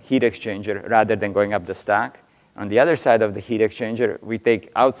that heat exchanger rather than going up the stack. On the other side of the heat exchanger, we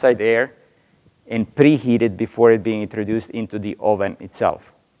take outside air and preheat it before it being introduced into the oven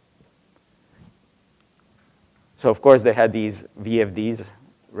itself. So of course they had these VFDs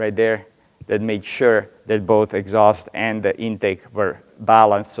right there that made sure that both exhaust and the intake were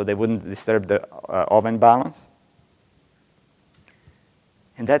balanced so they wouldn't disturb the oven balance.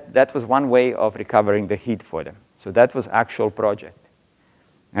 And that was one way of recovering the heat for them. So that was actual project.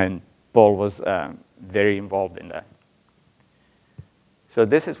 And Paul was very involved in that. So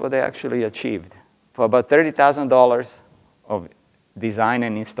this is what they actually achieved. For about $30,000 of design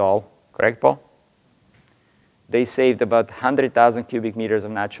and install, correct, Paul? They saved about 100,000 cubic meters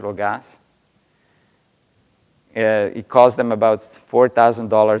of natural gas. It cost them about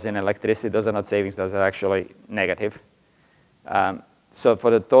 $4,000 in electricity. Those are not savings, those are actually negative. So for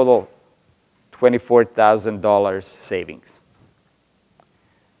the total, $24,000 savings.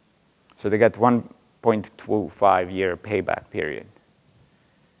 So they got 1.25-year payback period,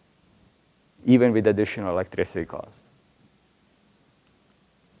 even with additional electricity cost.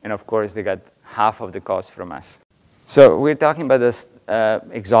 And of course, they got half of the cost from us. So we're talking about this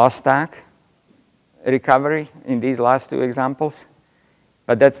exhaust stack recovery in these last two examples,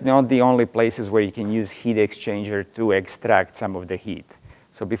 but that's not the only places where you can use heat exchanger to extract some of the heat.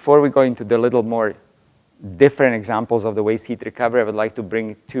 So before we go into the little more different examples of the waste heat recovery, I would like to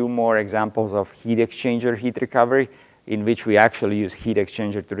bring two more examples of heat exchanger heat recovery in which we actually use heat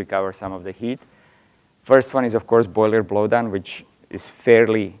exchanger to recover some of the heat. First one is, of course, boiler blowdown, which is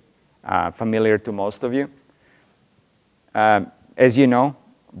fairly familiar to most of you. As you know,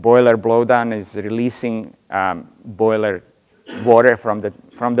 boiler blowdown is releasing boiler water from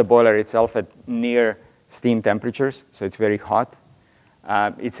the boiler itself at near steam temperatures, so it's very hot.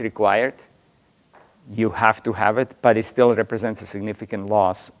 It's required. You have to have it, but it still represents a significant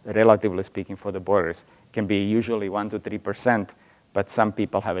loss, relatively speaking, for the boilers. It can be usually 1 to 3%, but some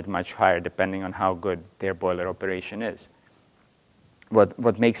people have it much higher depending on how good their boiler operation is.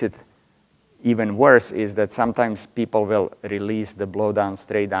 What makes it even worse is that sometimes people will release the blowdown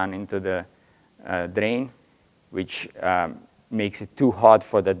straight down into the drain, which makes it too hot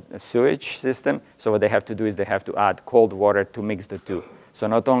for the sewage system. So what they have to do is they have to add cold water to mix the two. So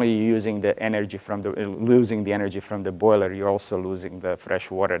not only are you using the energy from losing the energy from the boiler, you're also losing the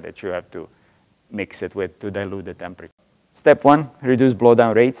fresh water that you have to mix it with to dilute the temperature. Step 1, reduce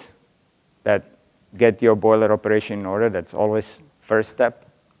blowdown rates. That get your boiler operation in order. That's always first step.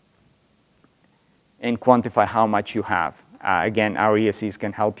 And quantify how much you have. Again, our ESCs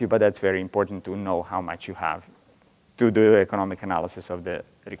can help you, but that's very important to know how much you have to do the economic analysis of the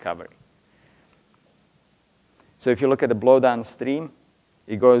recovery. So if you look at the blowdown stream,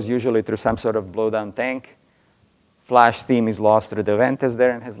 it goes usually through some sort of blowdown tank. Flash steam is lost through the vent, as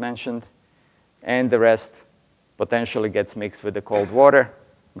Darren has mentioned, and the rest potentially gets mixed with the cold water,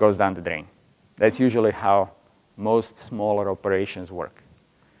 goes down the drain. That's usually how most smaller operations work.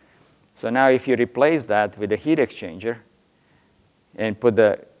 So now if you replace that with a heat exchanger and put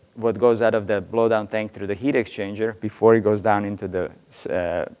what goes out of the blowdown tank through the heat exchanger before it goes down into the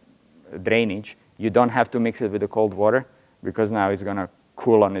drainage, you don't have to mix it with the cold water because now it's going to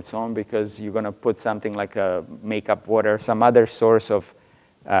cool on its own because you're going to put something like a makeup water, some other source of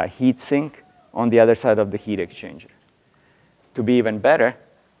heat sink on the other side of the heat exchanger. To be even better,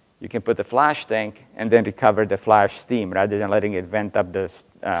 you can put a flash tank and then recover the flash steam. Rather than letting it vent up the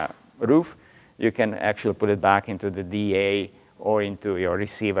roof, you can actually put it back into the DA or into your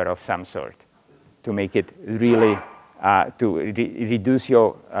receiver of some sort to make it really, reduce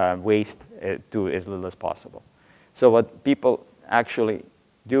your waste to as little as possible. So what people actually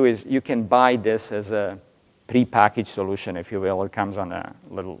do is you can buy this as a pre-packaged solution, if you will. It comes on a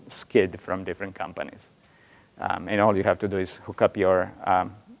little skid from different companies. And all you have to do is hook up your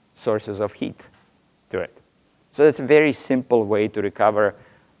sources of heat to it. So it's a very simple way to recover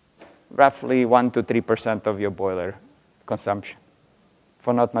roughly 1 to 3% of your boiler consumption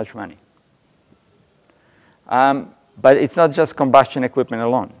for not much money. But it's not just combustion equipment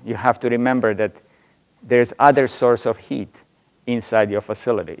alone. You have to remember that there's other source of heat inside your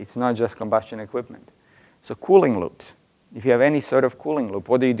facility. It's not just combustion equipment. So cooling loops. If you have any sort of cooling loop,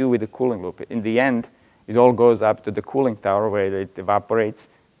 what do you do with the cooling loop? In the end, it all goes up to the cooling tower where it evaporates,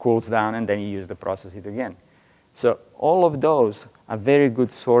 cools down, and then you use the process heat again. So all of those are very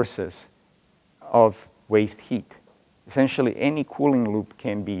good sources of waste heat. Essentially, any cooling loop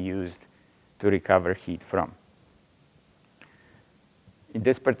can be used to recover heat from. In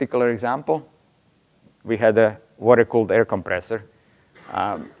this particular example, we had a water-cooled air compressor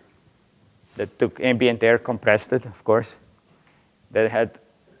that took ambient air, compressed it, of course, that had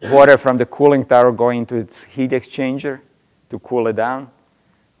water from the cooling tower going into its heat exchanger to cool it down.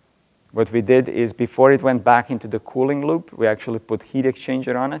 What we did is before it went back into the cooling loop, we actually put heat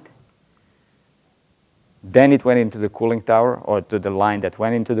exchanger on it. Then it went into the cooling tower, or to the line that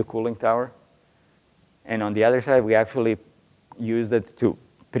went into the cooling tower. And on the other side, we actually used it to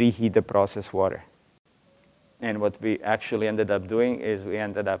preheat the process water. And what we actually ended up doing is we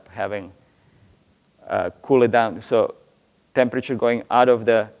ended up having cool it down. So temperature going out of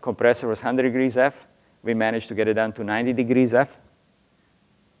the compressor was 100 degrees F. We managed to get it down to 90 degrees F.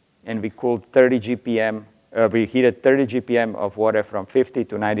 And we cooled 30 GPM, we heated 30 GPM of water from 50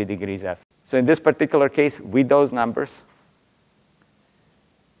 to 90 degrees F. So in this particular case, with those numbers,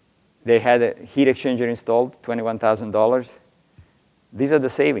 they had a heat exchanger installed, $21,000. These are the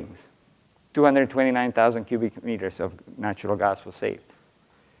savings. 229,000 cubic meters of natural gas was saved.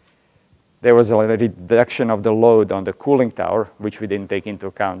 There was a reduction of the load on the cooling tower, which we didn't take into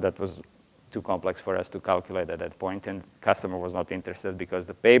account. That was too complex for us to calculate at that point, and the customer was not interested because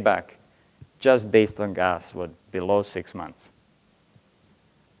the payback, just based on gas, was below 6 months.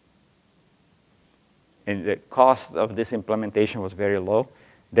 And the cost of this implementation was very low.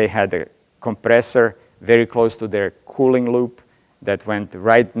 They had a compressor very close to their cooling loop that went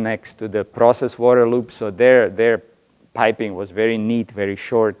right next to the process water loop, so their piping was very neat, very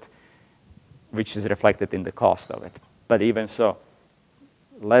short, which is reflected in the cost of it. But even so,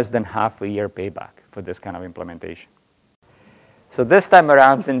 less than half a year payback for this kind of implementation. So this time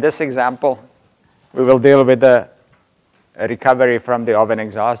around, in this example, we will deal with the recovery from the oven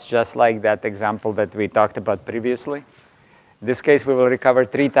exhaust, just like that example that we talked about previously. In this case, we will recover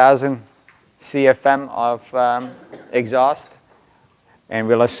 3,000 CFM of exhaust, and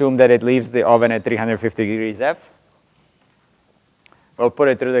we'll assume that it leaves the oven at 350 degrees F. We'll put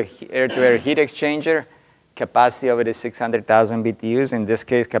it through the air-to-air heat exchanger. Capacity of it is 600,000 BTUs. In this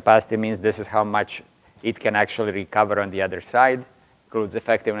case, capacity means this is how much it can actually recover on the other side. Includes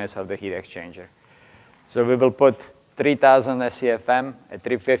effectiveness of the heat exchanger. So we will put 3,000 SCFM at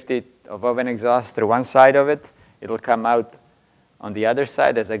 350 of oven exhaust through one side of it. It'll come out on the other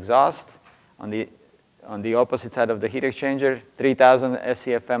side as exhaust. On the opposite side of the heat exchanger, 3,000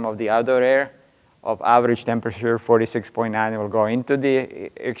 SCFM of the outdoor air of average temperature 46.9 will go into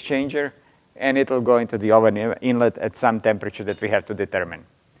the exchanger, and it will go into the oven inlet at some temperature that we have to determine.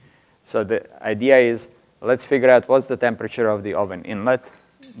 So the idea is Let's figure out what's the temperature of the oven inlet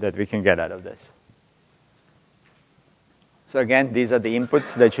that we can get out of this. So again, these are the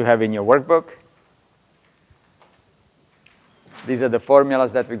inputs that you have in your workbook. These are the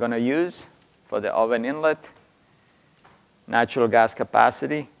formulas that we're going to use for the oven inlet. Natural gas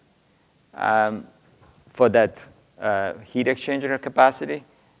capacity for that heat exchanger capacity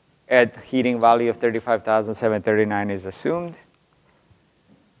at heating value of 35,739 is assumed.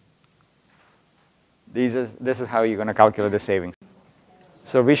 This is how you're going to calculate the savings.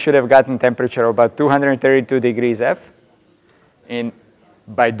 So we should have gotten temperature of about 232 degrees F. And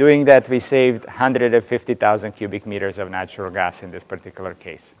by doing that, we saved 150,000 cubic meters of natural gas in this particular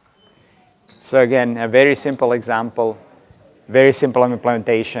case. So again, a very simple example, very simple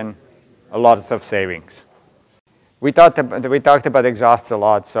implementation, lots of savings. We talked about exhausts a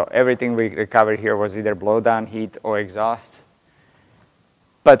lot, so everything we recovered here was either blowdown heat or exhaust.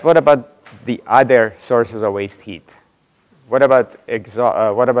 But what about the other sources of waste heat? What about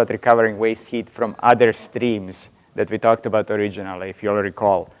recovering waste heat from other streams that we talked about originally? If you'll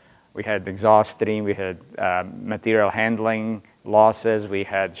recall, we had exhaust stream, we had material handling losses, we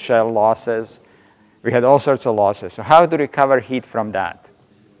had shell losses, we had all sorts of losses. So how to recover heat from that?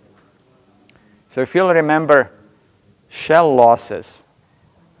 So if you'll remember, shell losses,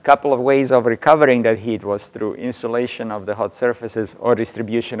 a couple of ways of recovering that heat was through insulation of the hot surfaces or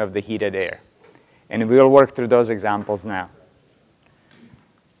distribution of the heated air. And we'll work through those examples now.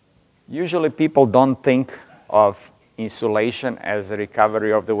 Usually people don't think of insulation as a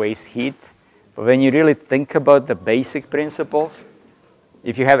recovery of the waste heat. But when you really think about the basic principles,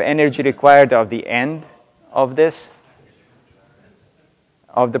 if you have energy required of the end of this,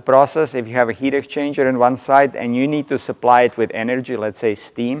 of the process, if you have a heat exchanger on one side and you need to supply it with energy, let's say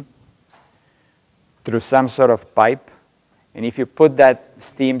steam, through some sort of pipe, and if you put that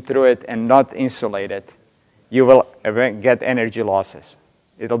steam through it and not insulate it, you will get energy losses.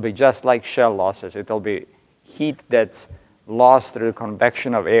 It'll be just like shell losses. It'll be heat that's lost through the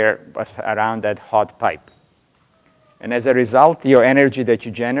convection of air around that hot pipe. And as a result, your energy that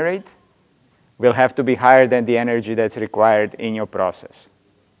you generate will have to be higher than the energy that's required in your process.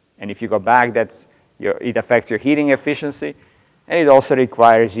 And if you go back, it affects your heating efficiency, and it also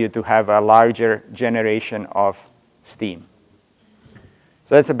requires you to have a larger generation of steam.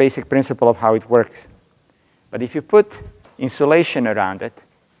 So that's a basic principle of how it works. But if you put insulation around it,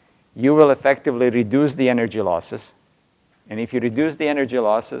 you will effectively reduce the energy losses. And if you reduce the energy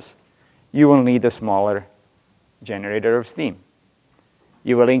losses, you will need a smaller generator of steam.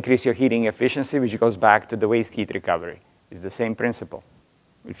 You will increase your heating efficiency, which goes back to the waste heat recovery. It's the same principle.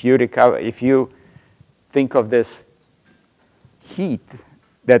 If you think of this heat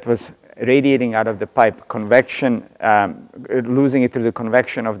that was radiating out of the pipe, convection, losing it through the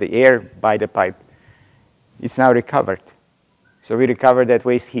convection of the air by the pipe, it's now recovered. So we recovered that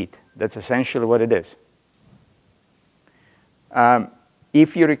waste heat. That's essentially what it is.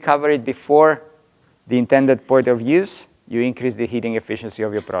 If you recover it before the intended point of use, you increase the heating efficiency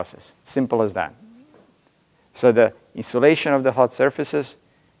of your process. Simple as that. So the insulation of the hot surfaces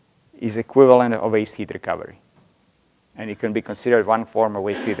is equivalent of waste heat recovery. And it can be considered one form of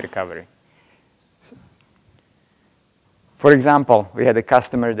waste heat recovery. So, for example, we had a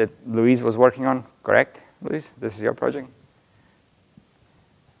customer that Luis was working on, correct, Luis? This is your project?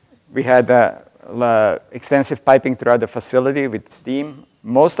 We had extensive piping throughout the facility with steam.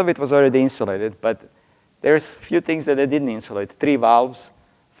 Most of it was already insulated, but there's a few things that they didn't insulate. 3 valves,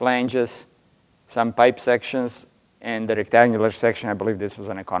 flanges, some pipe sections, and the rectangular section. I believe this was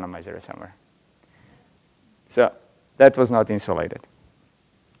an economizer somewhere. So that was not insulated.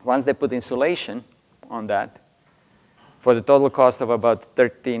 Once they put insulation on that, for the total cost of about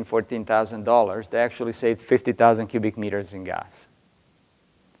 $13,000, $14,000, they actually saved 50,000 cubic meters in gas.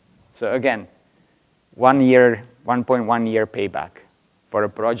 So again, 1.1 year payback for a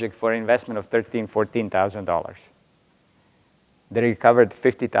project for investment of $13,000, $14,000. They recovered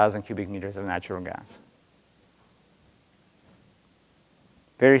 50,000 cubic meters of natural gas.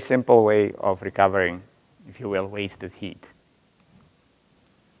 Very simple way of recovering, if you will, wasted heat.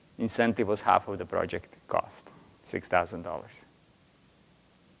 Incentive was half of the project cost, $6,000.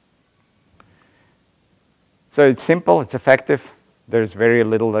 So it's simple, it's effective. There's very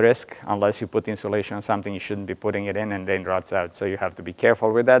little risk unless you put insulation on something you shouldn't be putting it in and then rots out. So you have to be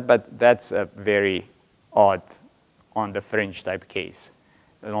careful with that, but that's a very odd on the fringe type case.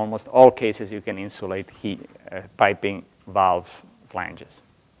 In almost all cases, you can insulate heat, piping, valves, flanges.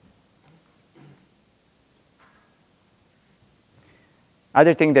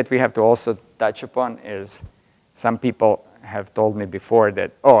 Other thing that we have to also touch upon is some people have told me before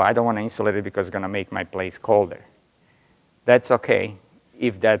that, oh, I don't want to insulate it because it's going to make my place colder. That's okay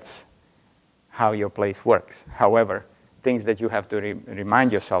if that's how your place works. However, things that you have to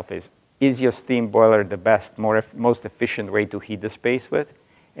remind yourself is your steam boiler the best, most efficient way to heat the space with?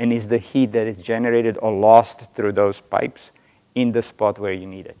 And is the heat that is generated or lost through those pipes in the spot where you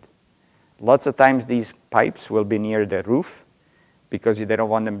need it? Lots of times these pipes will be near the roof because they don't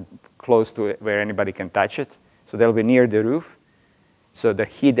want them close to it where anybody can touch it. So they'll be near the roof. So the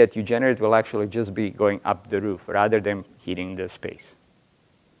heat that you generate will actually just be going up the roof rather than heating the space.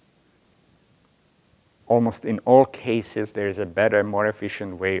 Almost in all cases, there is a better, more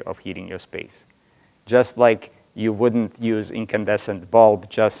efficient way of heating your space. Just like you wouldn't use incandescent bulb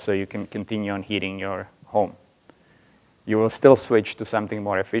just so you can continue on heating your home. You will still switch to something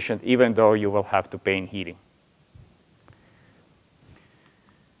more efficient, even though you will have to pay in heating.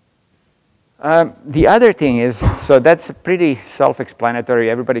 The other thing is, so that's pretty self-explanatory.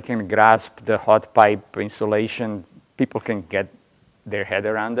 Everybody can grasp the hot pipe insulation. People can get their head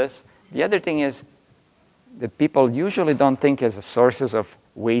around this. The other thing is that people usually don't think as sources of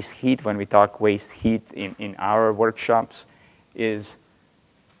waste heat when we talk waste heat in our workshops is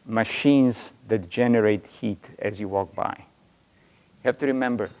machines that generate heat as you walk by. You have to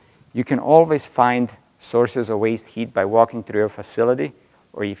remember, you can always find sources of waste heat by walking through your facility,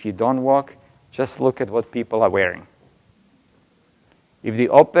 or if you don't walk, just look at what people are wearing. If the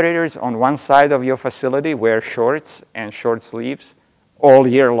operators on one side of your facility wear shorts and short sleeves all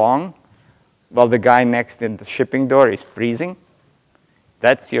year long, while the guy next in the shipping door is freezing,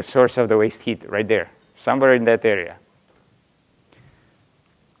 that's your source of the waste heat right there, somewhere in that area.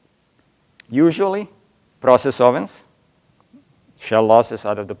 Usually, process ovens, shell losses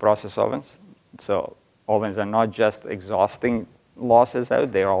out of the process ovens. So ovens are not just exhausting losses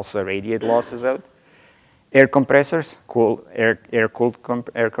out, they also radiate losses out. Air compressors, air-cooled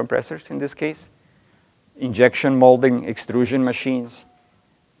air compressors in this case. Injection molding extrusion machines,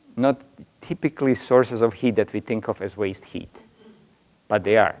 not typically sources of heat that we think of as waste heat. But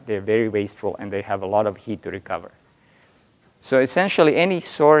they are. They're very wasteful, and they have a lot of heat to recover. So essentially, any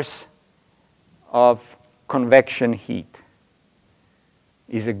source of convection heat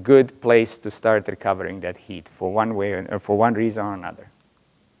is a good place to start recovering that heat for one way or for one reason or another.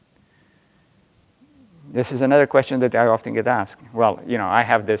 This is another question that I often get asked. Well, you know, I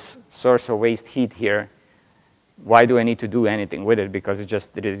have this source of waste heat here. Why do I need to do anything with it? Because it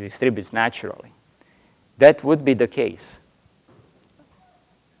just redistributes naturally. That would be the case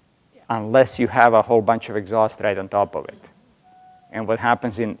unless you have a whole bunch of exhaust right on top of it. And what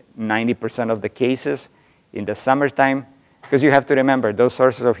happens in 90% of the cases in the summertime, because you have to remember, those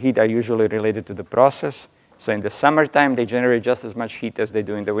sources of heat are usually related to the process. So in the summertime, they generate just as much heat as they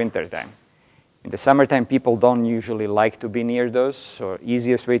do in the wintertime. In the summertime, people don't usually like to be near those. So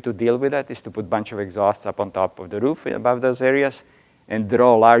easiest way to deal with that is to put a bunch of exhausts up on top of the roof above those areas and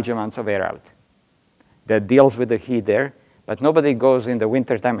draw large amounts of air out. That deals with the heat there, but nobody goes in the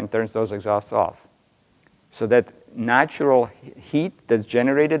wintertime and turns those exhausts off. So that natural heat that's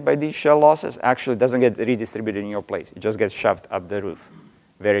generated by these shell losses actually doesn't get redistributed in your place. It just gets shoved up the roof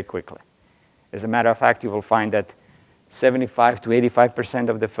very quickly. As a matter of fact, you will find that 75 to 85%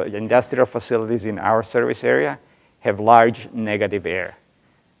 of the industrial facilities in our service area have large negative air.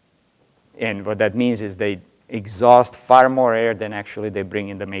 And what that means is they exhaust far more air than actually they bring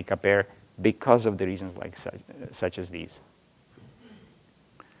in the makeup air because of the reasons like such as these.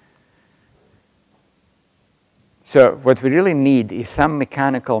 So what we really need is some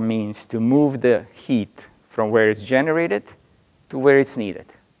mechanical means to move the heat from where it's generated to where it's needed.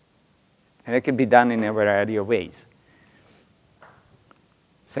 And it can be done in a variety of ways.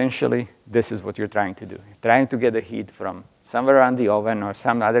 Essentially, this is what you're trying to do. You're trying to get the heat from somewhere around the oven or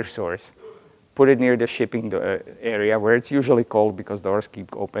some other source, put it near the shipping area where it's usually cold because doors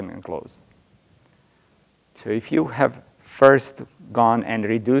keep open and closed. So if you have first gone and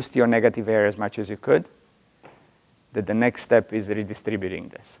reduced your negative air as much as you could, then the next step is redistributing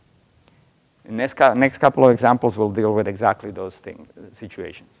this. The next couple of examples will deal with exactly those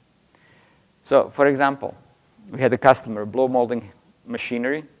situations. So, for example, we had a customer, blow molding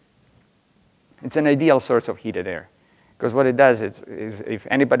machinery. It's an ideal source of heated air. Because what it does is if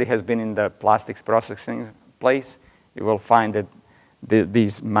anybody has been in the plastics processing place, you will find that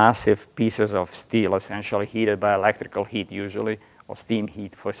these massive pieces of steel, essentially heated by electrical heat usually, or steam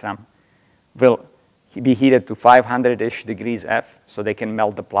heat for some, will be heated to 500-ish degrees F, so they can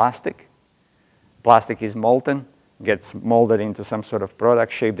melt the plastic. Plastic is molten, gets molded into some sort of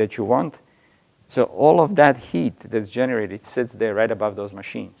product shape that you want. So all of that heat that's generated sits there right above those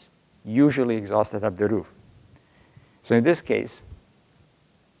machines, usually exhausted up the roof. So in this case,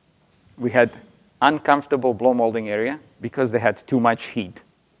 we had uncomfortable blow molding area because they had too much heat.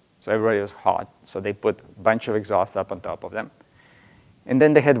 So everybody was hot. So they put a bunch of exhaust up on top of them. And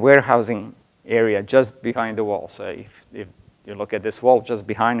then they had warehousing area just behind the wall. So if you look at this wall just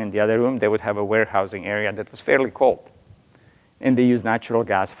behind in the other room, they would have a warehousing area that was fairly cold. And they used natural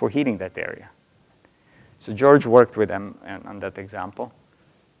gas for heating that area. So George worked with them on that example.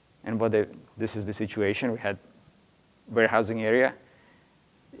 And this is the situation. We had warehousing area,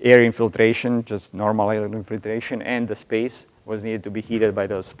 air infiltration, just normal air infiltration, and the space was needed to be heated by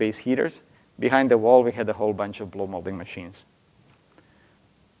those space heaters. Behind the wall, we had a whole bunch of blow molding machines.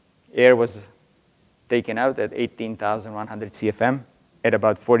 Air was taken out at 18,100 CFM at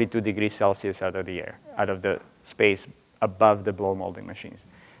about 42 degrees Celsius out of the air, out of the space above the blow molding machines.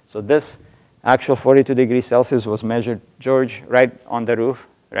 So this actual 42 degrees Celsius was measured, George, right on the roof,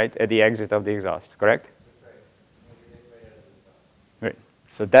 right at the exit of the exhaust, correct? Right.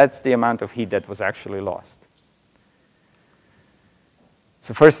 So that's the amount of heat that was actually lost.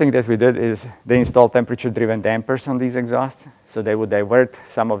 So first thing that we did is they installed temperature-driven dampers on these exhausts. So they would divert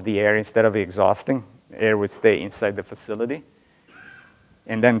some of the air instead of exhausting. Air would stay inside the facility.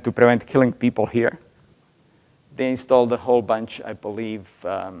 And then to prevent killing people here, they installed a whole bunch, I believe,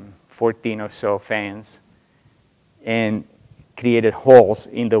 14 or so fans, and created holes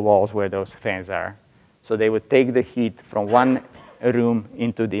in the walls where those fans are. So they would take the heat from one room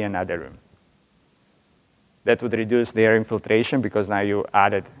into the another room. That would reduce the air infiltration because now you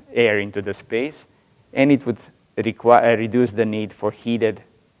added air into the space, and it would reduce the need for heated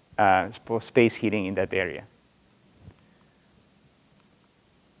space heating in that area.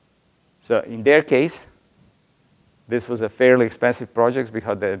 So in their case, this was a fairly expensive project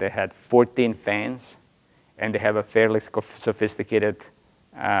because they had 14 fans, and they have a fairly sophisticated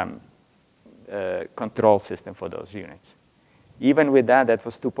control system for those units. Even with that, that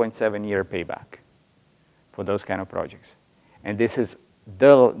was 2.7-year payback for those kind of projects. And this is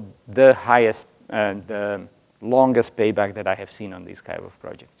the highest, the longest payback that I have seen on these kind of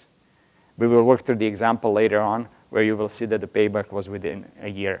projects. We will work through the example later on where you will see that the payback was within a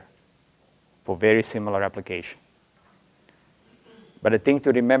year for very similar application. But the thing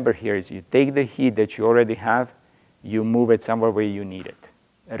to remember here is you take the heat that you already have, you move it somewhere where you need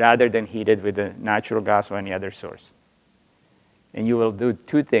it, rather than heat it with a natural gas or any other source. And you will do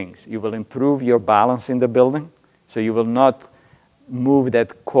two things. You will improve your balance in the building, so you will not move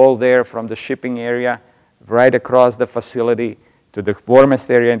that cold air from the shipping area right across the facility to the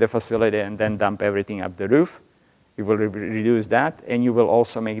warmest area in the facility and then dump everything up the roof. You will reduce that, and you will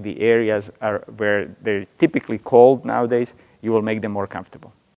also make the areas where they're typically cold nowadays, you will make them more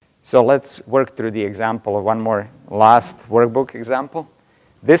comfortable. So let's work through the example of one more last workbook example.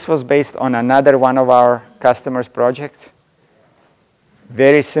 This was based on another one of our customers' projects,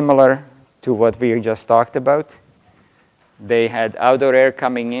 very similar to what we just talked about. They had outdoor air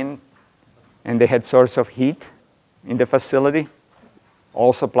coming in, and they had source of heat in the facility,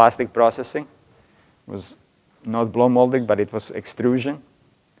 also plastic processing. It was not blow molding, but it was extrusion.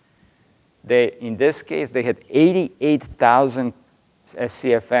 In this case, they had 88,000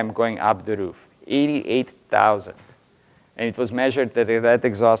 CFM going up the roof, 88,000. And it was measured that that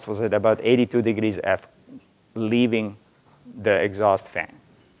exhaust was at about 82 degrees F, leaving the exhaust fan.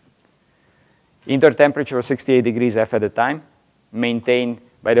 Indoor temperature was 68 degrees F at the time, maintained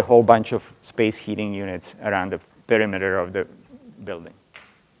by the whole bunch of space heating units around the perimeter of the building.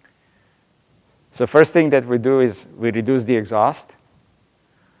 So first thing that we do is we reduce the exhaust.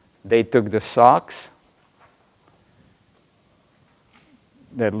 They took the socks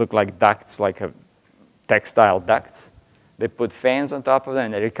that look like ducts, like a textile ducts. They put fans on top of them,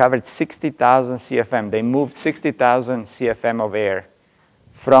 and they recovered 60,000 CFM. They moved 60,000 CFM of air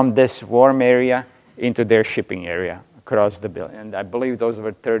from this warm area into their shipping area across the building. And I believe those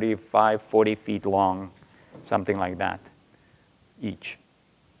were 35, 40 feet long, something like that, each.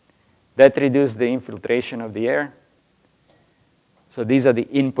 That reduced the infiltration of the air. So these are the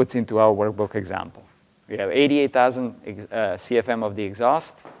inputs into our workbook example. We have 88,000 CFM of the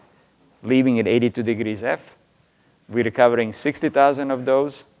exhaust, leaving at 82 degrees F. We're recovering 60,000 of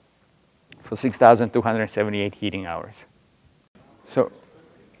those for 6,278 heating hours. So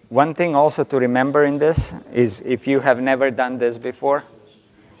one thing also to remember in this is if you have never done this before,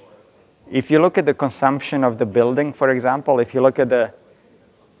 if you look at the consumption of the building, for example, if you look at the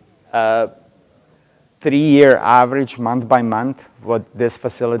 3-year average month by month, what this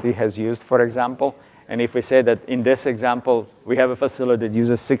facility has used, for example, and if we say that in this example, we have a facility that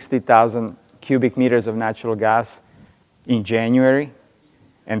uses 60,000 cubic meters of natural gas in January,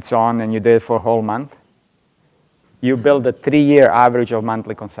 and so on, and you did it for a whole month, you build a 3-year average of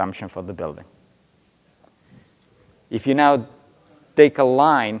monthly consumption for the building. If you now take a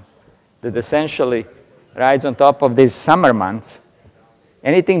line that essentially rides on top of these summer months,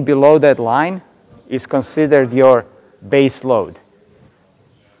 anything below that line is considered your base load.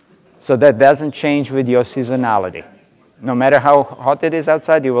 So that doesn't change with your seasonality. No matter how hot it is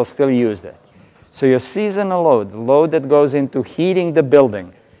outside, you will still use that. So your seasonal load, the load that goes into heating the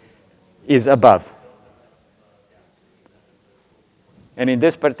building, is above. And in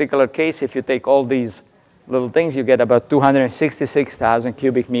this particular case, if you take all these little things, you get about 266,000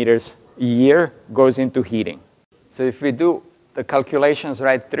 cubic meters a year goes into heating. So if we do the calculations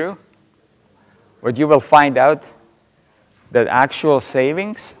right through, what you will find out that actual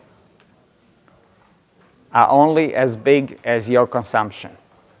savings are only as big as your consumption.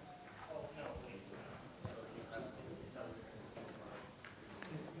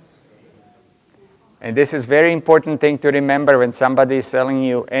 And this is a very important thing to remember when somebody is selling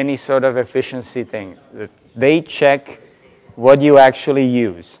you any sort of efficiency thing. That they check what you actually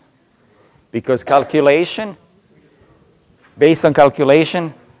use. Because calculation, based on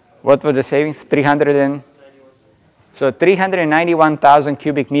calculation, what were the savings? 391,000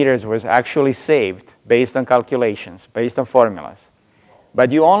 cubic meters was actually saved based on calculations, based on formulas.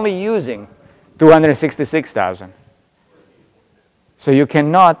 But you're only using 266,000. So you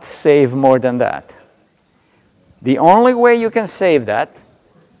cannot save more than that. The only way you can save that,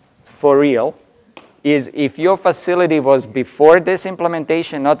 for real, is if your facility was before this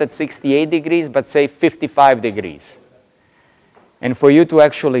implementation, not at 68 degrees, but say 55 degrees. And for you to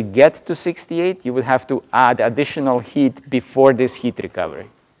actually get to 68, you would have to add additional heat before this heat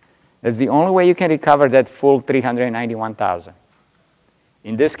recovery. That's the only way you can recover that full 391,000.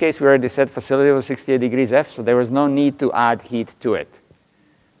 In this case, we already said facility was 68 degrees F, so there was no need to add heat to it.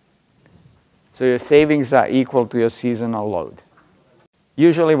 So your savings are equal to your seasonal load.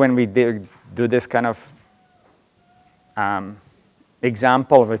 Usually when we do this kind of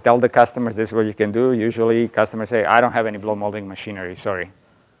example, we tell the customers this is what you can do. Usually customers say, I don't have any blow molding machinery, sorry.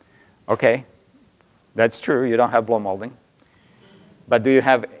 Okay, that's true, you don't have blow molding. But do you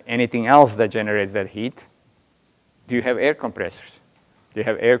have anything else that generates that heat? Do you have air compressors? Do you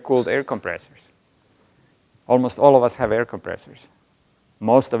have air-cooled air compressors? Almost all of us have air compressors.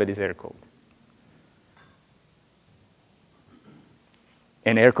 Most of it is air-cooled.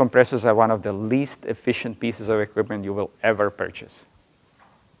 And air compressors are one of the least efficient pieces of equipment you will ever purchase.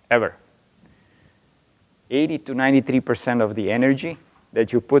 Ever. 80 to 93% of the energy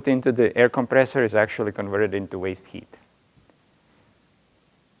that you put into the air compressor is actually converted into waste heat.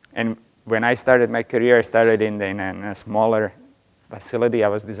 And when I started my career, I started in a smaller facility. I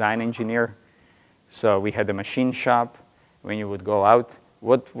was design engineer. So we had a machine shop. When you would go out,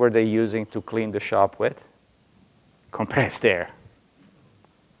 what were they using to clean the shop with? Compressed air.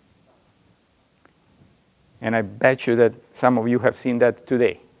 And I bet you that some of you have seen that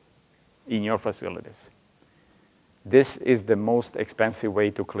today in your facilities. This is the most expensive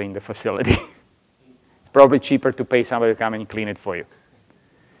way to clean the facility. It's probably cheaper to pay somebody to come and clean it for you.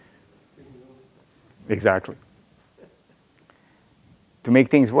 Exactly. To make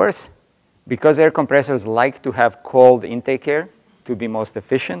things worse, because air compressors like to have cold intake air to be most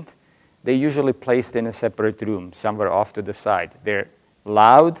efficient, they're usually placed in a separate room, somewhere off to the side. They're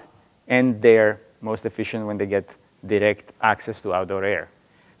loud and they're most efficient when they get direct access to outdoor air.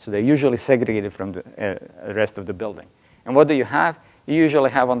 So they're usually segregated from the rest of the building. And what do you have? You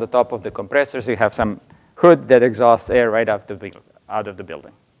usually have on the top of the compressors, you have some hood that exhausts air right out of the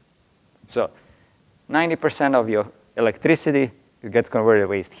building. So 90% of your electricity gets converted to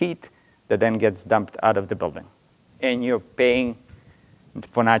waste heat that then gets dumped out of the building. And you're paying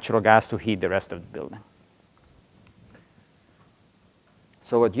for natural gas to heat the rest of the building.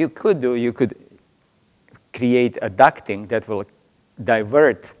 So what you could do, you could create a ducting that will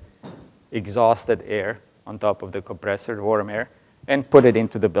divert exhausted air on top of the compressor, warm air, and put it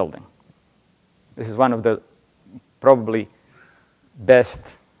into the building. This is one of the probably best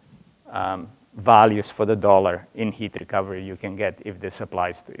values for the dollar in heat recovery you can get if this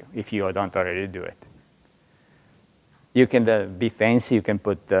applies to you, if you don't already do it. You can be fancy. You can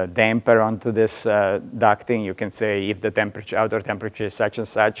put the damper onto this ducting. You can say if the temperature, outdoor temperature is such and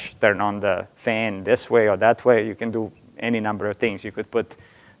such, turn on the fan this way or that way. You can do any number of things. You could put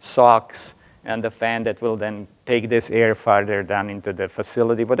socks and the fan that will then take this air farther down into the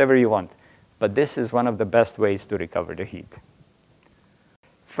facility, whatever you want. But this is one of the best ways to recover the heat.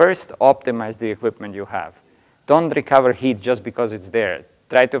 First, optimize the equipment you have. Don't recover heat just because it's there.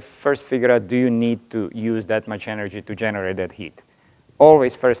 Try to first figure out, do you need to use that much energy to generate that heat?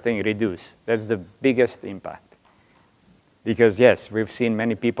 Always first thing, reduce. That's the biggest impact. Because yes, we've seen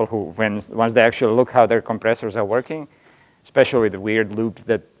many people who, once they actually look how their compressors are working, especially with the weird loops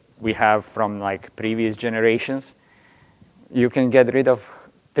that we have from like previous generations, you can get rid of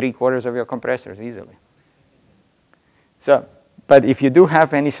 3/4 of your compressors easily. So, but if you do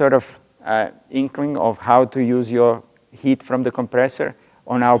have any sort of inkling of how to use your heat from the compressor,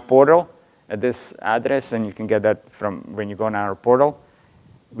 on our portal at this address, and you can get that from when you go on our portal,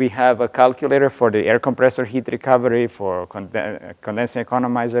 we have a calculator for the air compressor heat recovery, for condensing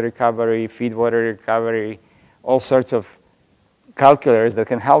economizer recovery, feed water recovery, all sorts of calculators that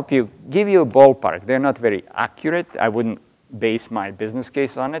can help you, give you a ballpark. They're not very accurate. I wouldn't base my business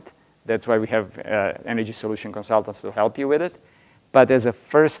case on it. That's why we have energy solution consultants to help you with it. But as a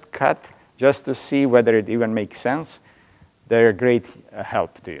first cut, just to see whether it even makes sense, they're a great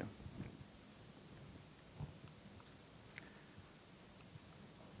help to you.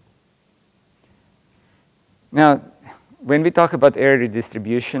 Now, when we talk about air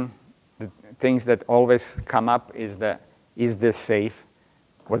redistribution, the things that always come up is this safe?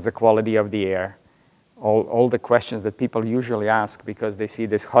 What's the quality of the air? All the questions that people usually ask because they see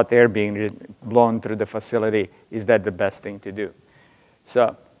this hot air being blown through the facility, is that the best thing to do?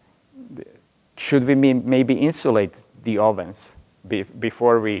 So should we maybe insulate the ovens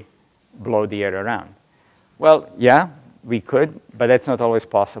before we blow the air around? Well, yeah, we could, but that's not always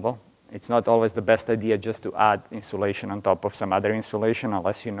possible. It's not always the best idea just to add insulation on top of some other insulation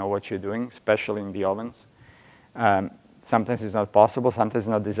unless you know what you're doing, especially in the ovens. Sometimes it's not possible, sometimes it's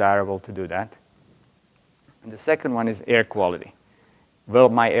not desirable to do that. And the second one is air quality. Will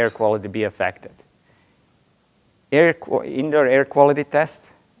my air quality be affected? Indoor air quality tests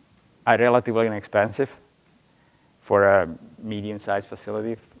are relatively inexpensive for a medium-sized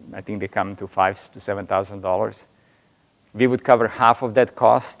facility. I think they come to $5,000 to $7,000. We would cover half of that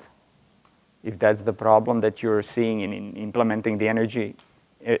cost if that's the problem that you're seeing in implementing the energy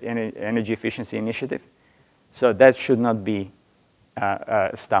efficiency initiative. So that should not be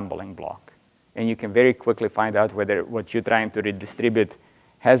a stumbling block. And you can very quickly find out whether what you're trying to redistribute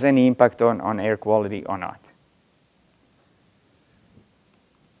has any impact on air quality or not.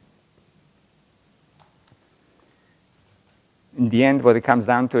 In the end, what it comes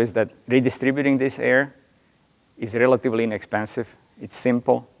down to is that redistributing this air is relatively inexpensive. It's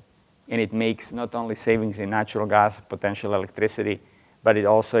simple, and it makes not only savings in natural gas, potential electricity, but it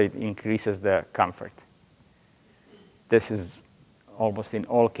also increases the comfort. This is almost in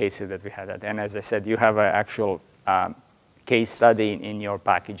all cases that we had that. And as I said, you have an actual case study in your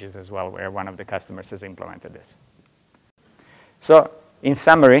packages as well where one of the customers has implemented this. So in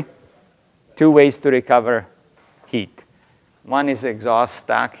summary, 2 ways to recover heat. One is exhaust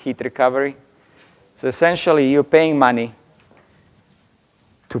stack heat recovery. So essentially, you're paying money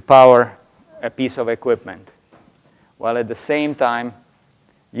to power a piece of equipment, while at the same time,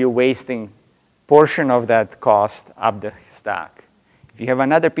 you're wasting portion of that cost up the stack. If you have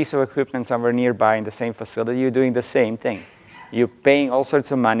another piece of equipment somewhere nearby in the same facility, you're doing the same thing. You're paying all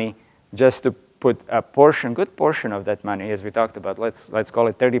sorts of money just to put a portion, good portion of that money, as we talked about, let's call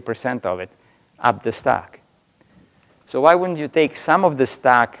it 30% of it, up the stack. So why wouldn't you take some of the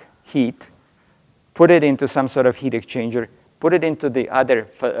stack heat, put it into some sort of heat exchanger, put it into the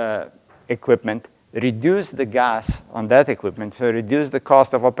other equipment, reduce the gas on that equipment, so reduce the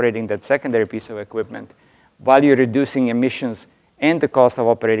cost of operating that secondary piece of equipment while you're reducing emissions and the cost of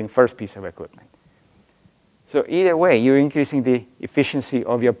operating first piece of equipment. So either way, you're increasing the efficiency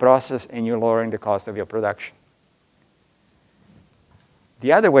of your process and you're lowering the cost of your production.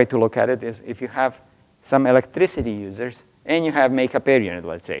 The other way to look at it is if you have some electricity users and you have makeup air unit,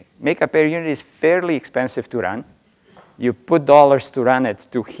 let's say. Makeup air unit is fairly expensive to run. You put dollars to run it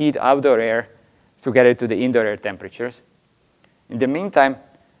to heat outdoor air to get it to the indoor air temperatures. In the meantime,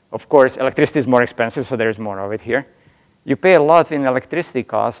 of course, electricity is more expensive, so there's more of it here. You pay a lot in electricity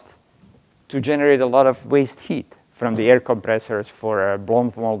cost to generate a lot of waste heat from the air compressors for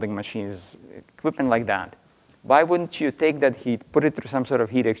blown molding machines, equipment like that. Why wouldn't you take that heat, put it through some sort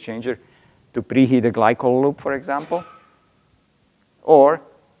of heat exchanger to preheat a glycol loop, for example, or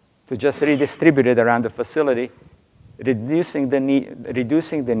to just redistribute it around the facility, reducing the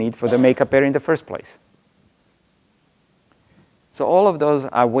need for the makeup air in the first place. So all of those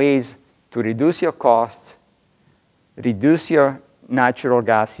are ways to reduce your costs, reduce your natural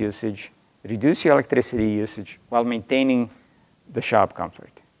gas usage, reduce your electricity usage while maintaining the shop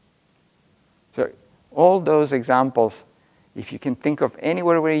comfort. So all those examples, if you can think of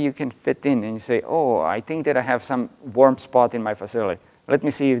anywhere where you can fit in and you say, oh, I think that I have some warm spot in my facility. Let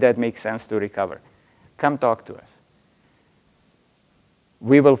me see if that makes sense to recover. Come talk to us.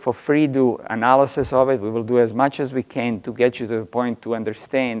 We will for free do analysis of it. We will do as much as we can to get you to the point to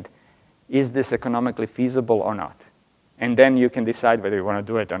understand, is this economically feasible or not? And then you can decide whether you want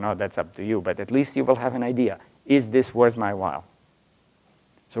to do it or not. That's up to you. But at least you will have an idea. Is this worth my while?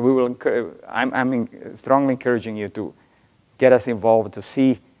 So we will I'm strongly encouraging you to get us involved to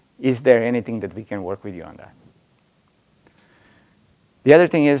see, is there anything that we can work with you on that? The other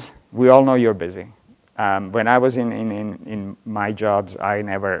thing is, we all know you're busy. When I was in my jobs, I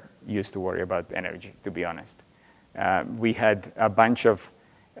never used to worry about energy, to be honest. We had a bunch of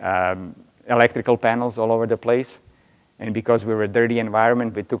electrical panels all over the place. And because we were a dirty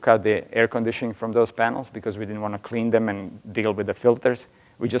environment, we took out the air conditioning from those panels because we didn't want to clean them and deal with the filters.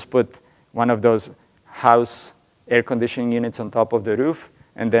 We just put one of those house air conditioning units on top of the roof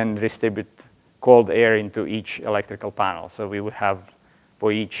and then distribute cold air into each electrical panel. So we would have,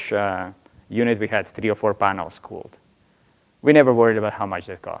 for each unit, we had 3 or 4 panels cooled. We never worried about how much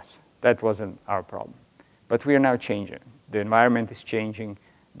that cost. That wasn't our problem. But we are now changing. The environment is changing.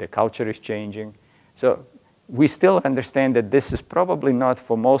 The culture is changing. So we still understand that this is probably not,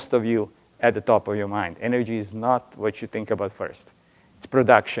 for most of you, at the top of your mind. Energy is not what you think about first. It's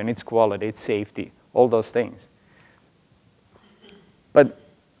production, it's quality, it's safety, all those things. But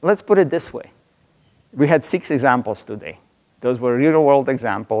let's put it this way. We had 6 examples today. Those were real-world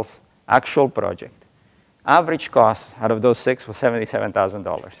examples, actual project. Average cost out of those 6 was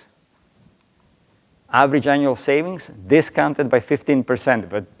 $77,000. Average annual savings, discounted by 15%,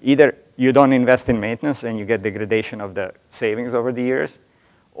 but either you don't invest in maintenance and you get degradation of the savings over the years,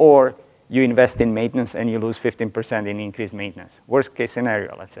 or you invest in maintenance and you lose 15% in increased maintenance. Worst case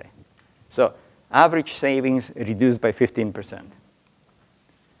scenario, let's say. So average savings reduced by 15%.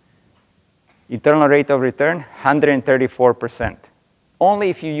 Internal rate of return, 134%. Only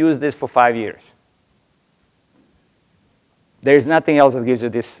if you use this for 5 years. There is nothing else that gives you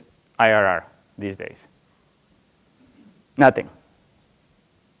this IRR these days. Nothing.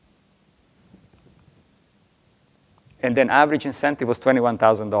 And then average incentive was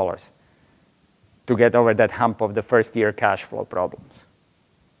 $21,000 to get over that hump of the first year cash flow problems.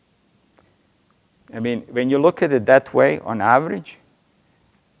 I mean, when you look at it that way, on average,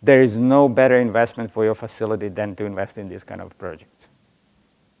 there is no better investment for your facility than to invest in this kind of projects.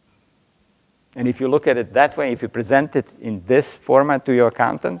 And if you look at it that way, if you present it in this format to your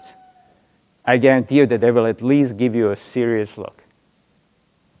accountants, I guarantee you that they will at least give you a serious look.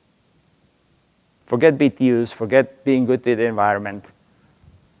 Forget BTUs, forget being good to the environment.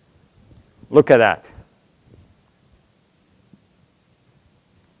 Look at that.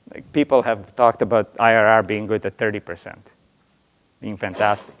 Like, people have talked about IRR being good at 30%, being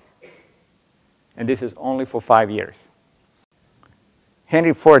fantastic. And this is only for 5 years.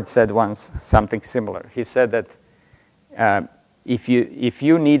 Henry Ford said once something similar. He said that if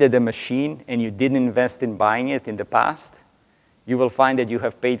you needed a machine and you didn't invest in buying it in the past, you will find that you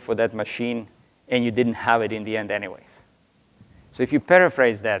have paid for that machine and you didn't have it in the end anyways. So if you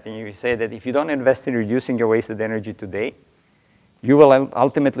paraphrase that and you say that if you don't invest in reducing your wasted energy today, you will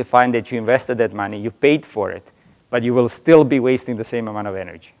ultimately find that you invested that money, you paid for it, but you will still be wasting the same amount of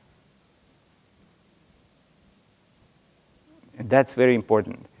energy. And that's very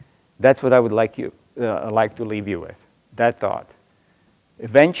important. That's what I would like to leave you with, that thought.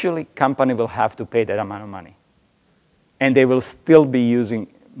 Eventually, company will have to pay that amount of money. And they will still be using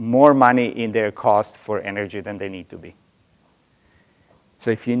more money in their cost for energy than they need to be.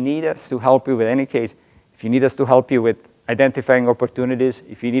 So if you need us to help you with any case, if you need us to help you with identifying opportunities,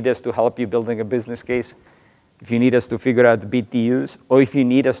 if you need us to help you building a business case, if you need us to figure out the BTUs, or if you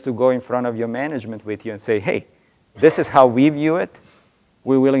need us to go in front of your management with you and say, hey, this is how we view it,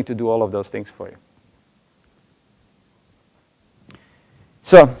 we're willing to do all of those things for you.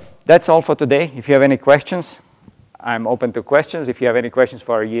 So that's all for today. If you have any questions, I'm open to questions. If you have any questions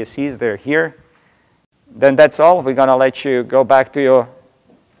for our ESCs, they're here. Then that's all. We're going to let you go back to your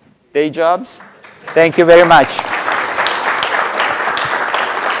day jobs. Thank you very much.